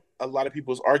 That's what a lot of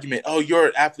people's argument. Oh, you're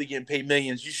an athlete getting paid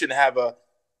millions. You shouldn't have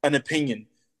an opinion.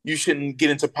 You shouldn't get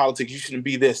into politics. You shouldn't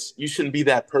be this. You shouldn't be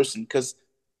that person because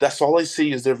that's all I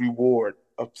see is the reward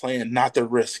of playing, not the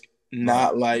risk, Right.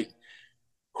 not like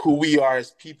who we are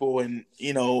as people. And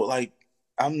like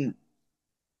I'm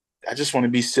I just want to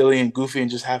be silly and goofy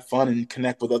and just have fun and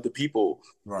connect with other people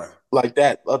Right. like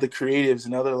that, other creatives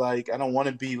and other like I don't want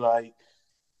to be like,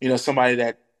 somebody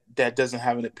that doesn't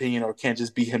have an opinion or can't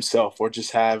just be himself or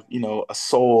just have, a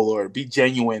soul or be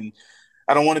genuine.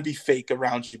 I don't want to be fake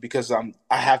around you because I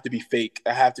have to be fake.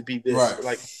 I have to be this. Right.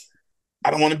 Like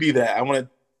I don't want to be that. I want to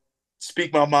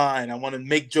speak my mind. I want to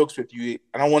make jokes with you.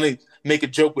 I don't want to make a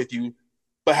joke with you,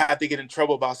 but have to get in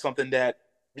trouble about something that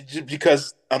just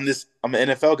because I'm an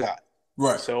NFL guy.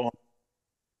 Right. So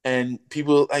and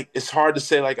people like it's hard to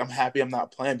say like I'm happy I'm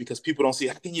not playing because people don't see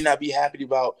how can you not be happy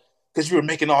about because you were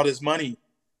making all this money.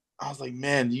 I was like,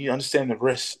 man, you understand the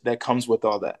risk that comes with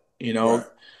all that, Right.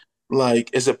 Like,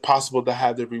 is it possible to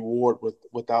have the reward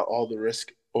without all the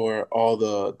risk or all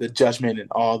the judgment and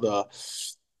all the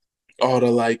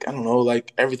like I don't know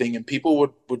like everything and people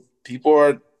would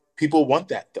people want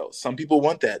that though. Some people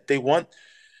want that. They want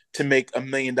to make $1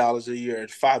 million a year,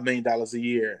 $5 million a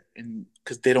year, and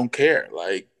because they don't care.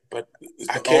 Like, but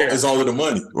I care. It's only the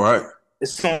money. Right.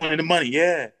 It's only the money.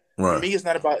 Yeah. For Right. me, it's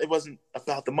not about. It wasn't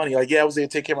about the money. Like, yeah, I was there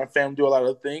to take care of my family, do a lot of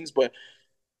other things, but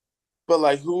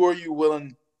like, who are you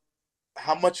willing?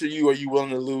 How much are you willing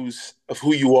to lose of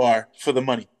who you are for the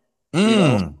money? You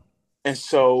know. Mm. And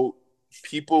so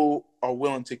people are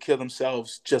willing to kill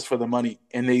themselves just for the money,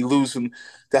 and they lose them.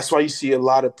 That's why you see a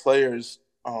lot of players.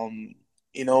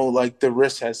 Like the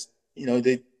risk has,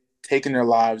 they taken their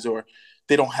lives or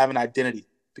they don't have an identity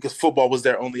because football was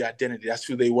their only identity. That's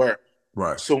who they were.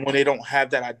 Right. So when they don't have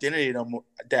that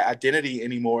identity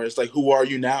anymore, it's like, who are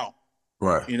you now?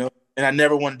 Right. And I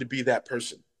never wanted to be that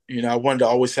person. I wanted to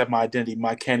always have my identity,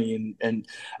 my Kenny, and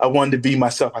I wanted to be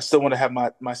myself. I still want to have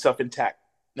myself intact,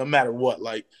 no matter what.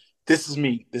 Like, this is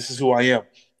me. This is who I am.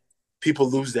 People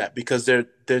lose that because they're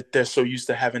so used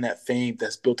to having that fame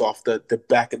that's built off the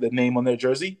back of the name on their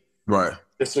jersey. Right.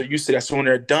 They're so used to that. So when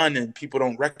they're done and people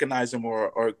don't recognize them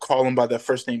or call them by their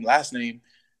first name, last name,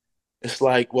 it's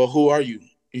like, well, who are you?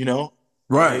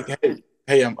 Right. Like,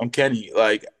 hey, I'm Kenny.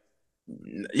 Like,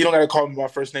 you don't gotta call me by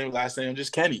first name, last name. I'm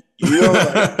just Kenny.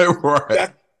 Like,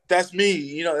 right. That's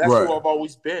me. That's right. who I've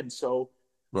always been. So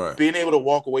right. being able to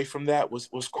walk away from that was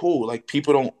cool. Like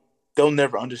they'll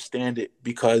never understand it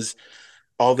because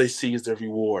all they see is the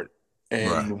reward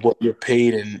and right. what you're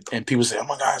paid, and people say, "Oh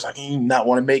my gosh, I can not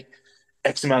want to make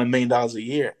X amount of $1 million a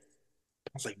year."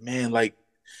 I was like, man, like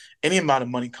any amount of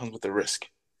money comes with a risk.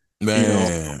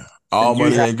 Man, all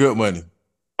money ain't good money.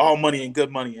 All money ain't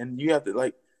good money, and you have to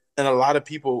like. And a lot of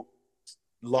people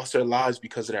lost their lives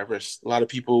because of that risk. A lot of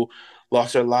people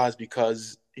lost their lives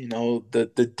because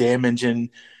the damage and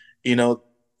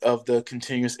of the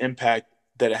continuous impact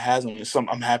that it has on me. So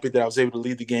I'm happy that I was able to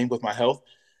lead the game with my health,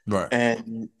 right,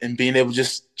 and being able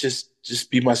to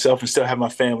just be myself and still have my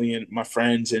family and my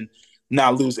friends and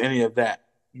not lose any of that.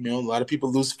 A lot of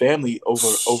people lose family over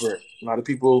it. A lot of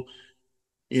people,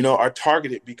 are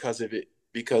targeted because of it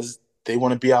because they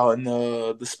want to be out in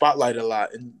the spotlight a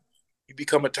lot, and you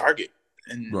become a target.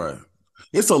 And right,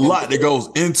 it's a lot that goes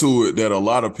into it that a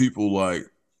lot of people like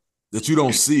that you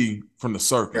don't see from the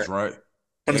surface, right?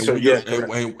 And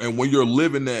when you're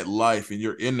living that life and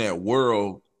you're in that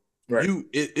world, right.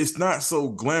 It's not so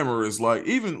glamorous. Like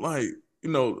even like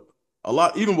a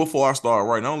lot even before I started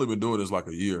writing, I only been doing this like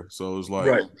a year, so it's like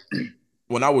right.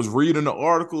 When I was reading the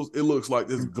articles, it looks like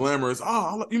this glamorous.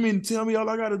 Oh, you mean to tell me all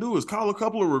I got to do is call a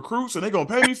couple of recruits and they gonna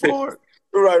pay me for it?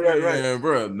 Right.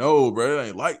 Bro, no, bro, it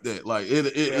ain't like that. Like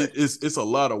it's a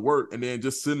lot of work, and then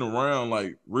just sitting around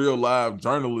like real live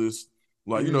journalists.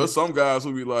 Like some guys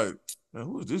who be like, man,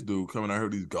 who is this dude coming out here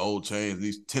with these gold chains,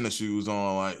 these tennis shoes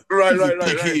on? Like,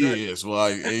 he is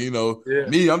like, and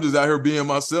me, I'm just out here being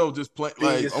myself, just playing,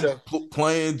 like I'm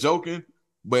playing, joking.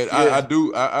 But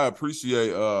I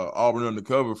appreciate Auburn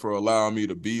Undercover for allowing me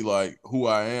to be like who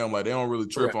I am. Like they don't really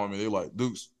trip on me. They like,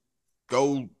 Dukes,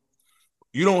 go.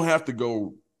 You don't have to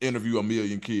go interview a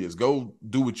million kids. Go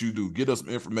do what you do. Get us some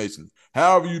information.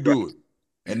 However you do it.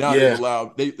 And now Yeah.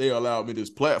 they allowed me this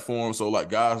platform. So like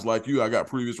guys like you, I got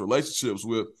previous relationships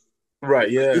with.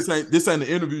 Right. Yeah. This ain't the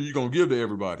interview you're gonna give to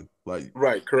everybody.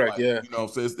 Right. Correct. Yeah.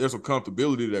 So there's some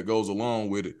comfortability that goes along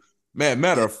with it. Man,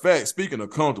 matter of fact, speaking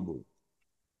of comfortable,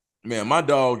 man, my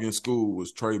dog in school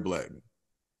was Trey Blackman.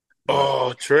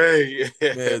 Oh, Trey.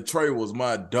 Man, Trey was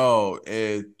my dog.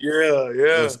 And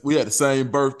yeah. we had the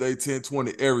same birthday,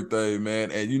 10/20, everything,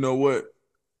 man. And you know what?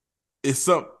 It's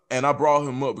something, and I brought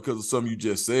him up because of something you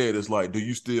just said. It's like, do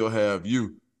you still have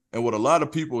you? And what a lot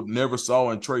of people never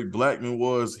saw in Trey Blackman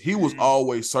was he was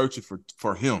always searching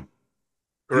for him.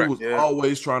 Correct, he was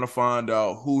always trying to find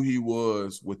out who he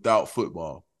was without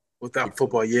football. Without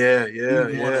football, yeah.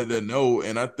 He wanted to know,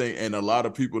 and I think, and a lot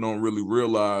of people don't really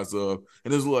realize, and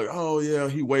it's like, oh yeah,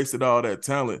 he wasted all that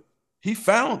talent.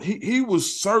 He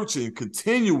was searching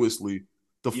continuously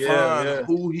to find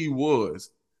who he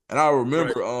was. And I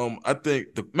remember, I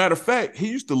think the matter of fact, he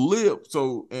used to live.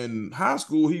 So in high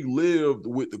school, he lived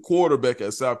with the quarterback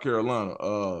at South Carolina,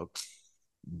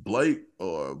 Blake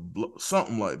or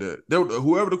something like that.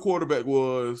 Whoever the quarterback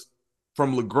was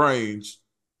from LaGrange.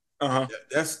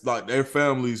 That's like their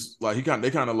families. Like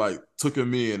they kind of like took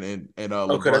him in and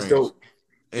LaGrange. Okay, that's dope.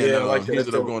 And he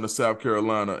ended up going to South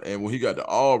Carolina. And when he got to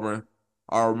Auburn,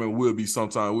 I remember we'd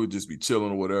just be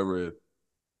chilling or whatever. And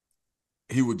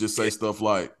he would just say stuff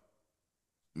like,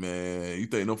 man, you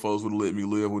think no folks would have let me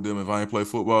live with them if I ain't play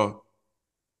football?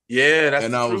 Yeah, that's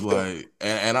and I was like,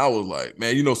 and I was like,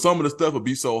 man, some of the stuff would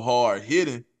be so hard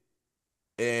hitting,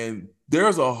 and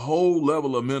there's a whole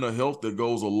level of mental health that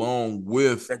goes along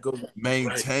with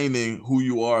maintaining who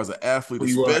you are as an athlete,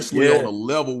 especially on a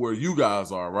level where you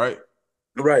guys are, right?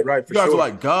 Right. You guys are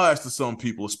like gods to some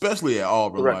people, especially at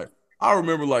Auburn. Like I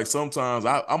remember, like sometimes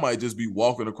I might just be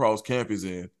walking across campus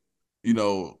and,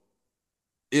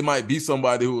 it might be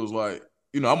somebody who was like,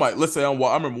 let's say I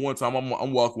remember one time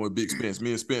I'm walking with Big Spence,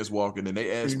 me and Spence walking, and they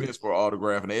asked Spence for an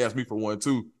autograph, and they asked me for one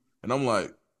too, and I'm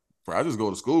like, bro, I just go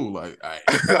to school, like,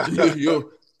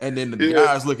 and then the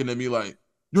guy's looking at me like,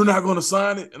 you're not gonna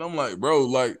sign it, and I'm like, bro,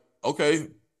 like, okay,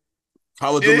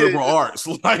 College of Liberal Arts,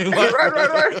 like,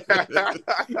 right.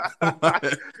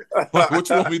 like, what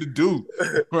you want me to do,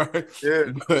 right?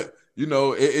 Yeah, but.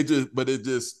 It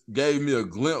just gave me a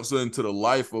glimpse into the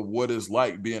life of what it's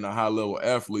like being a high level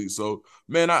athlete. So,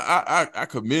 man, I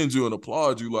commend you and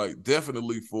applaud you, like,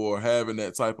 definitely for having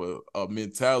that type of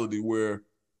mentality where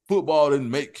football didn't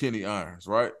make Kenny Irons,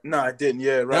 right? No, it didn't.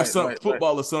 Yeah, right.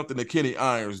 Football is something that Kenny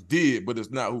Irons did, but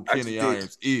it's not who Kenny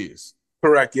Irons is.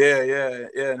 Correct. Yeah.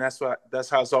 And that's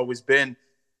how it's always been.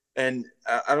 And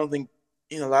I don't think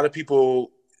a lot of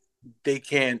people, they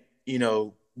can't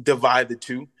divide the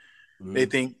two. They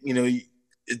think,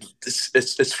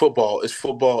 it's football. It's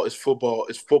football. It's football.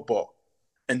 It's football.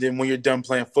 And then when you're done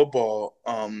playing football,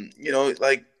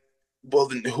 like, well,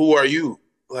 then who are you?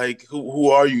 Like, who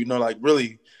are you? Like,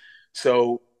 really?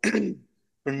 So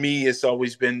for me, that's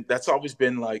always been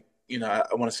like, I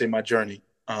want to say my journey.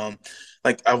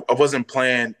 Like I wasn't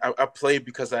playing. I played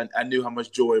because I knew how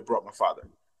much joy it brought my father.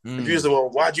 And people said,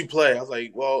 well, why'd you play? I was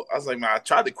like, man, I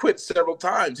tried to quit several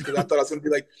times because I thought I was going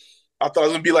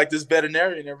to be like this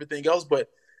veterinarian and everything else, but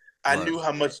I knew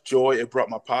how much joy it brought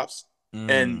my pops,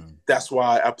 and that's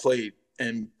why I played.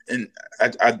 And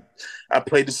I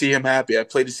played to see him happy. I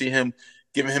played to see him,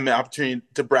 giving him an opportunity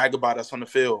to brag about us on the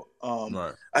field.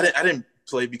 I didn't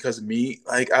play because of me.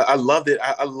 Like I loved it.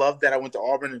 I loved that I went to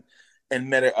Auburn and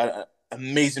met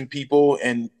amazing people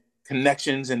and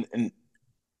connections, and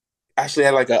actually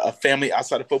had like a family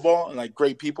outside of football and like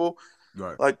great people.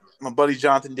 Right. Like my buddy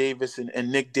Jonathan Davis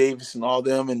and Nick Davis and all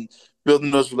them, and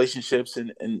building those relationships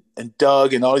and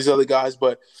Doug and all these other guys.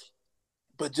 But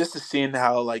just to seeing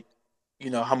how, like,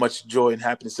 how much joy and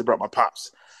happiness it brought my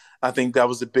pops. I think that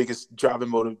was the biggest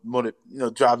driving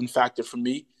driving factor for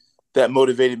me that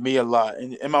motivated me a lot.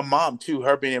 And my mom too,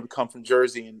 her being able to come from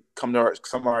Jersey and come to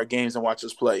some of our games and watch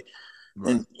us play.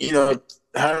 Right. And,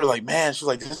 her like, man, she's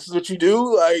like, this is what you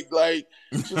do? Like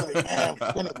she's like, man,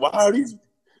 why are these,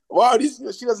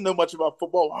 she doesn't know much about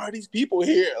football. Why are these people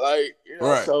here? Like,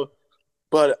 right. So,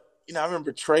 but, I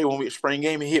remember Trey, when we were spring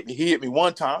game, he hit me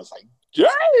one time. I was like,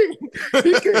 dang,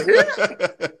 he can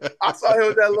hit. I saw him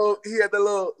with he had that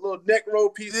little neck roll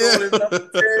piece on his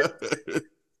head.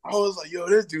 I was like, yo,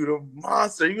 this dude a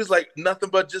monster. He was like nothing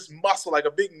but just muscle, like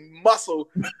a big muscle,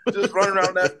 just running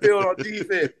around that field on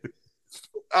defense.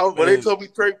 When they told me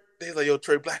Trey, they was like, yo,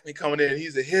 Trey Blackman coming in,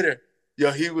 he's a hitter.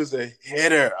 Yo, he was a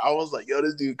hitter. I was like, yo,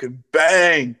 this dude can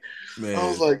bang. Man, I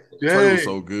was like, dang. Trey was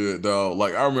so good, dog.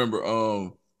 Like, I remember,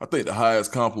 I think the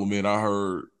highest compliment I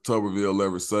heard Tuberville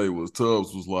ever say was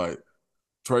Tubbs was like,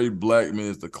 Trey Blackman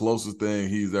is the closest thing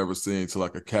he's ever seen to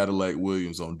like a Cadillac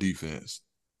Williams on defense.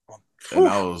 And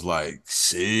I was like,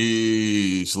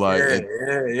 sheesh. Like,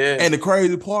 yeah. And the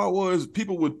crazy part was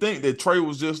people would think that Trey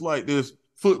was just like this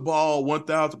football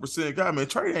 1,000% guy. Man,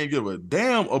 Trey ain't give a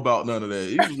damn about none of that.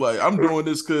 He was like, I'm doing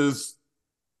this because,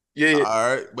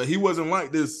 all right. But he wasn't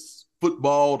like this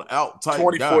footballed out type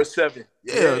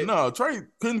 24/7. No, Trey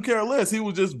couldn't care less. He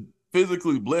was just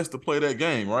physically blessed to play that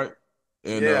game, right?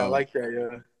 And I like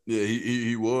that, Yeah,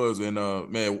 he was. And,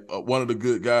 man, one of the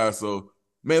good guys. So,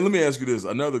 man, let me ask you this.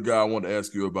 Another guy I want to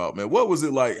ask you about, man. What was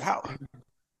it like? How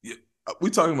we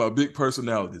talking about big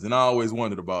personalities, and I always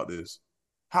wondered about this.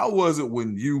 How was it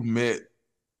when you met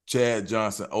Chad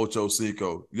Johnson, Ocho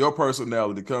Cinco? Your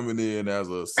personality coming in as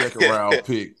a second-round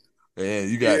pick,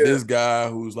 and you got this guy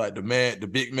who's like the man, the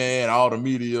big man, all the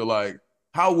media. Like,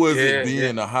 how was it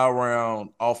being a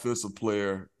high-round offensive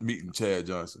player meeting Chad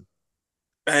Johnson?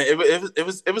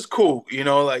 It was cool, you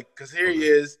know, like because here he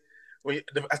is.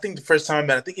 I think the first time I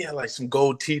met, I think he had like some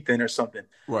gold teeth in or something,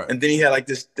 right? And then he had like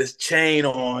this chain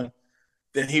on.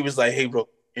 Then he was like, "Hey, bro,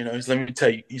 you know," let me tell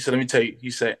you. He said, "Let me tell you." He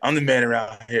said, "I'm the man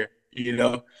around here," you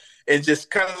know, and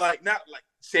just kind of like not like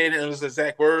saying it in his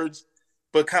exact words,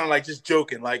 but kind of like just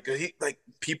joking. Like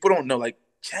people don't know, like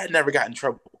Chad never got in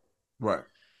trouble, right?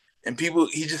 And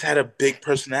he just had a big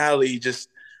personality, just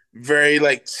very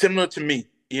like similar to me,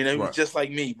 you know, he was just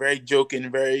like me, very joking,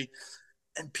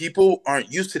 and people aren't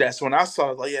used to that. So when I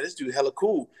saw it, like, yeah, this dude hella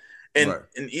cool. And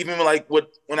even like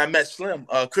when I met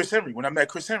Chris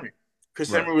Henry, Chris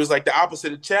Henry was like the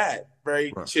opposite of Chad,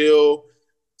 very chill,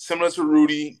 similar to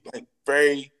Rudy, like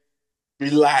very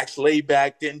relaxed, laid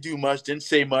back, didn't do much, didn't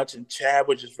say much. And Chad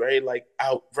was just very like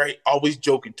out, very always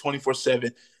joking,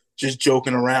 24/7, just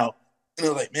joking around. And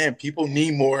they're like, man, people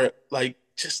need more like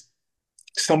just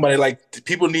somebody like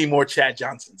people need more Chad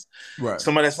Johnsons. Right.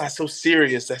 Somebody that's not so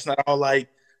serious, that's not all like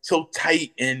so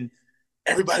tight, and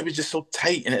everybody was just so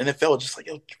tight in the NFL, just like,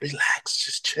 yo, relax,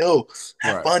 just chill,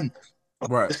 have fun.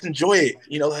 Right. Just enjoy it.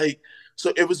 You know, like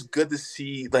so it was good to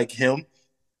see like him.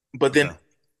 But then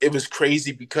it was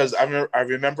crazy because I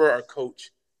remember our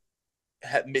coach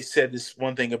had said this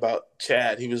one thing about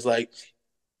Chad. He was like,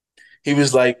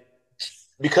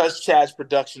 because Chad's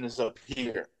production is up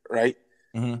here, right?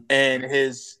 Mm-hmm. And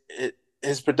his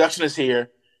production is here,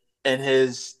 and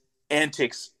his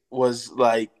antics was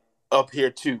like up here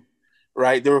too,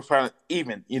 right? They were probably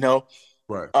even, you know,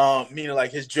 right? Meaning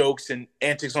like his jokes and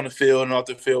antics on the field and off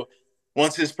the field.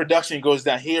 Once his production goes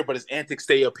down here, but his antics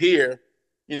stay up here,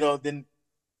 you know, then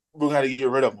we're gonna get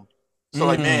rid of him. So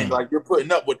like, man, like you're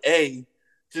putting up with A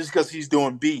just because he's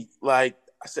doing B. Like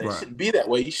I said, it shouldn't be that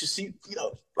way. You should see, you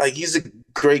know, like he's a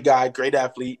great guy, great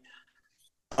athlete.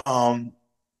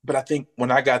 But I think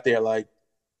when I got there, like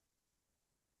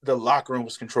the locker room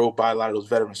was controlled by a lot of those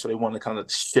veterans. So they wanted to kind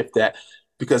of shift that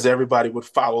because everybody would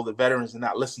follow the veterans and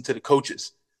not listen to the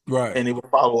coaches. Right. And they would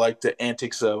follow like the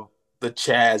antics of the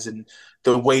Chads and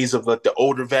the ways of like the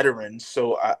older veterans.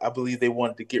 So I believe they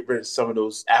wanted to get rid of some of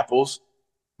those apples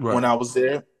when I was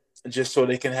there, just so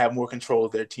they can have more control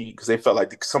of their team. Because they felt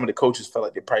like some of the coaches felt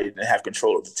like they probably didn't have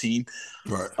control of the team.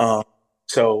 Right.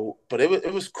 But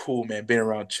it was cool, man, being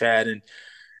around Chad and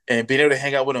being able to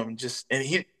hang out with him, and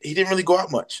he didn't really go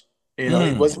out much. You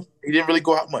know, he didn't really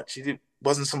go out much.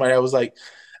 Wasn't somebody that was like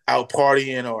out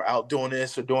partying or out doing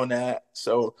this or doing that.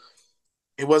 So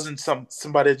it wasn't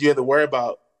somebody that you had to worry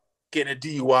about getting a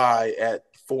DUI at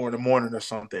 4 a.m. or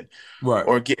something, right?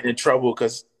 Or getting in trouble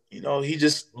because you know he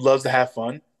just loves to have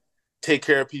fun, take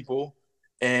care of people,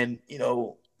 and you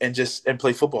know, and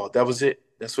play football. That was it.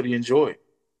 That's what he enjoyed.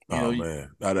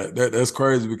 Man, now that's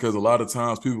crazy because a lot of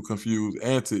times people confuse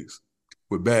antics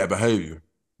with bad behavior.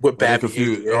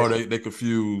 They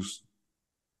confuse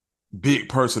big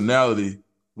personality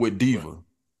with diva.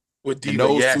 With diva,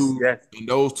 and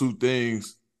those two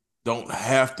things don't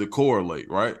have to correlate,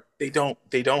 right? They don't.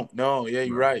 No, yeah,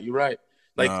 you're right.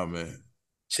 Like, man.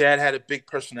 Chad had a big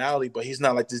personality, but he's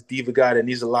not like this diva guy that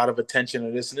needs a lot of attention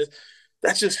or this and this.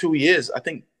 That's just who he is. I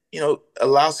think, you know,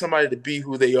 allow somebody to be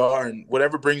who they are and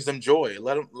whatever brings them joy.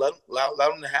 Let them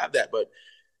to have that. But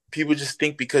people just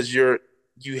think because you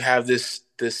have this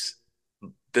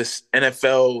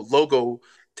NFL logo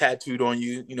tattooed on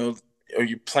you, you know, or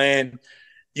you're playing,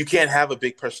 you can't have a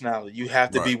big personality. You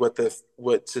have to be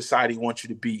what society wants you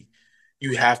to be.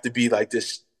 You have to be like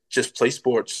this, just play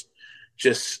sports,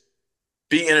 just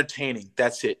be entertaining.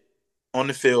 That's it. On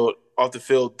the field, off the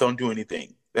field, don't do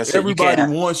anything. That's everybody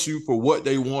wants you for what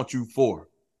they want you for.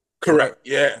 Correct.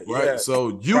 Right? Yeah. Right. Yeah.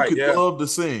 So you could love to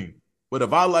sing, but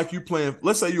if I like you playing,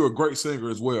 let's say you're a great singer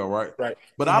as well, right? Right.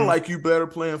 But I like you better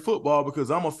playing football because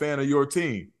I'm a fan of your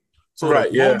team. So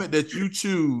the moment that you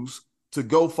choose to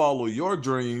go follow your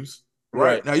dreams,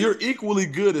 right? Now you're equally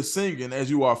good at singing as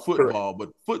you are football, but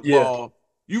football,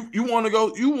 you want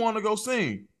to go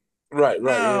sing. Right.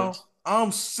 Now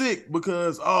I'm sick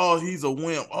because he's a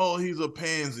wimp. He's a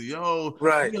pansy. He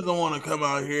doesn't want to come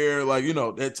out here, like,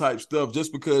 that type stuff,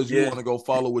 just because you want to go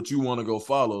follow what you want to go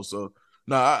follow. So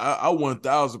I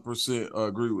 1000%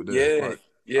 agree with that.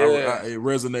 It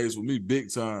resonates with me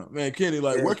big time, man. Kenny,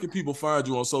 where can people find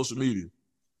you on social media?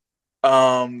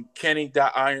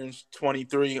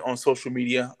 Kenny.irons23 on social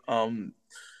media.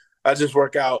 I just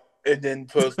work out and then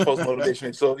post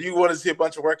motivation. So if you want to see a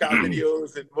bunch of workout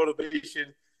videos and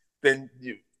motivation, then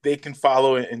they can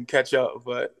follow it and catch up.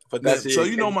 But that's it.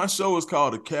 So my show is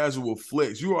called The Casual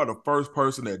Flex. You are the first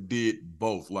person that did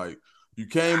both. Like, you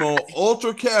came on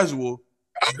ultra casual,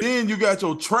 then you got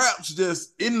your traps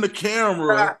just in the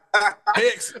camera,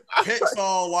 pecs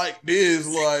all like this,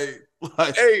 like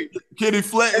hey, Kenny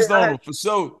flexed on them for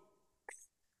sure.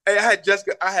 Hey, I had just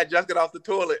got off the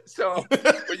toilet. So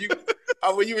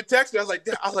when you would text me, I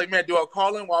was like, man, do I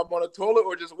call him while I'm on the toilet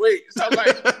or just wait? So I was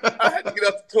like, I had to get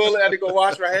off the toilet, I had to go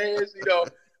wash my hands.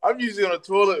 I'm usually on the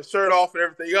toilet, shirt off and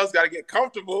everything else, got to get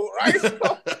comfortable, right?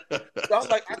 So I was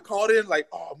like, I called in like,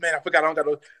 oh man, I forgot I don't got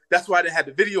to. That's why I didn't have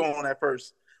the video on at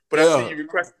first. But I see you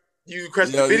request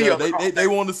the video. Yeah. They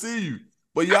want to see you.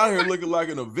 But y'all here looking like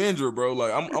an Avenger, bro.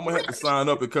 Like, I'm gonna have to sign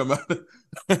up and come out.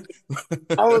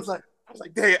 I was like,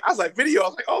 dang. I was like, video. I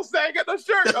was like, oh, I ain't got no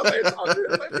shirt. I was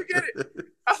like, forget it.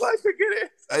 Forget it.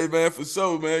 Hey, man, for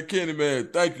sure, man. Kenny, man,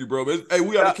 thank you, bro. Hey,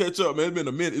 we gotta catch up, man. It's been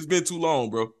a minute. It's been too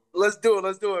long, bro. Let's do it,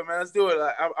 man. Let's do it.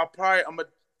 I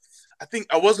think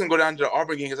I was gonna go down to the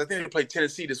Auburn game because I think they play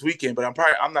Tennessee this weekend, but I'm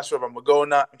not sure if I'm gonna go or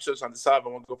not. I'm sure it's on the side if I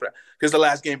want to go for that because the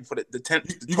last game before the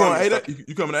 10th. You going to 8A?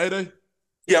 You coming to 8A?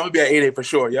 Yeah, I'm gonna be at 8A for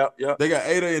sure. Yep. They got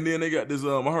 8A, and then they got this.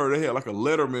 I heard they had like a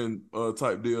Letterman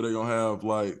type deal. They're gonna have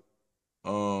like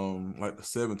the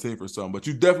 17th or something. But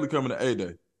you definitely coming to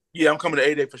 8A. Yeah, I'm coming to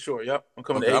 8A for sure. Yep, I'm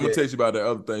coming to 8A. I'm gonna text you about that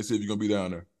other thing. See if you're gonna be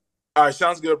down there. All right,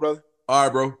 sounds good, brother. All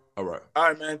right, bro. All right. All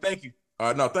right, man. Thank you. All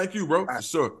right, no, thank you, bro. For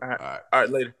sure. All right,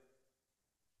 later.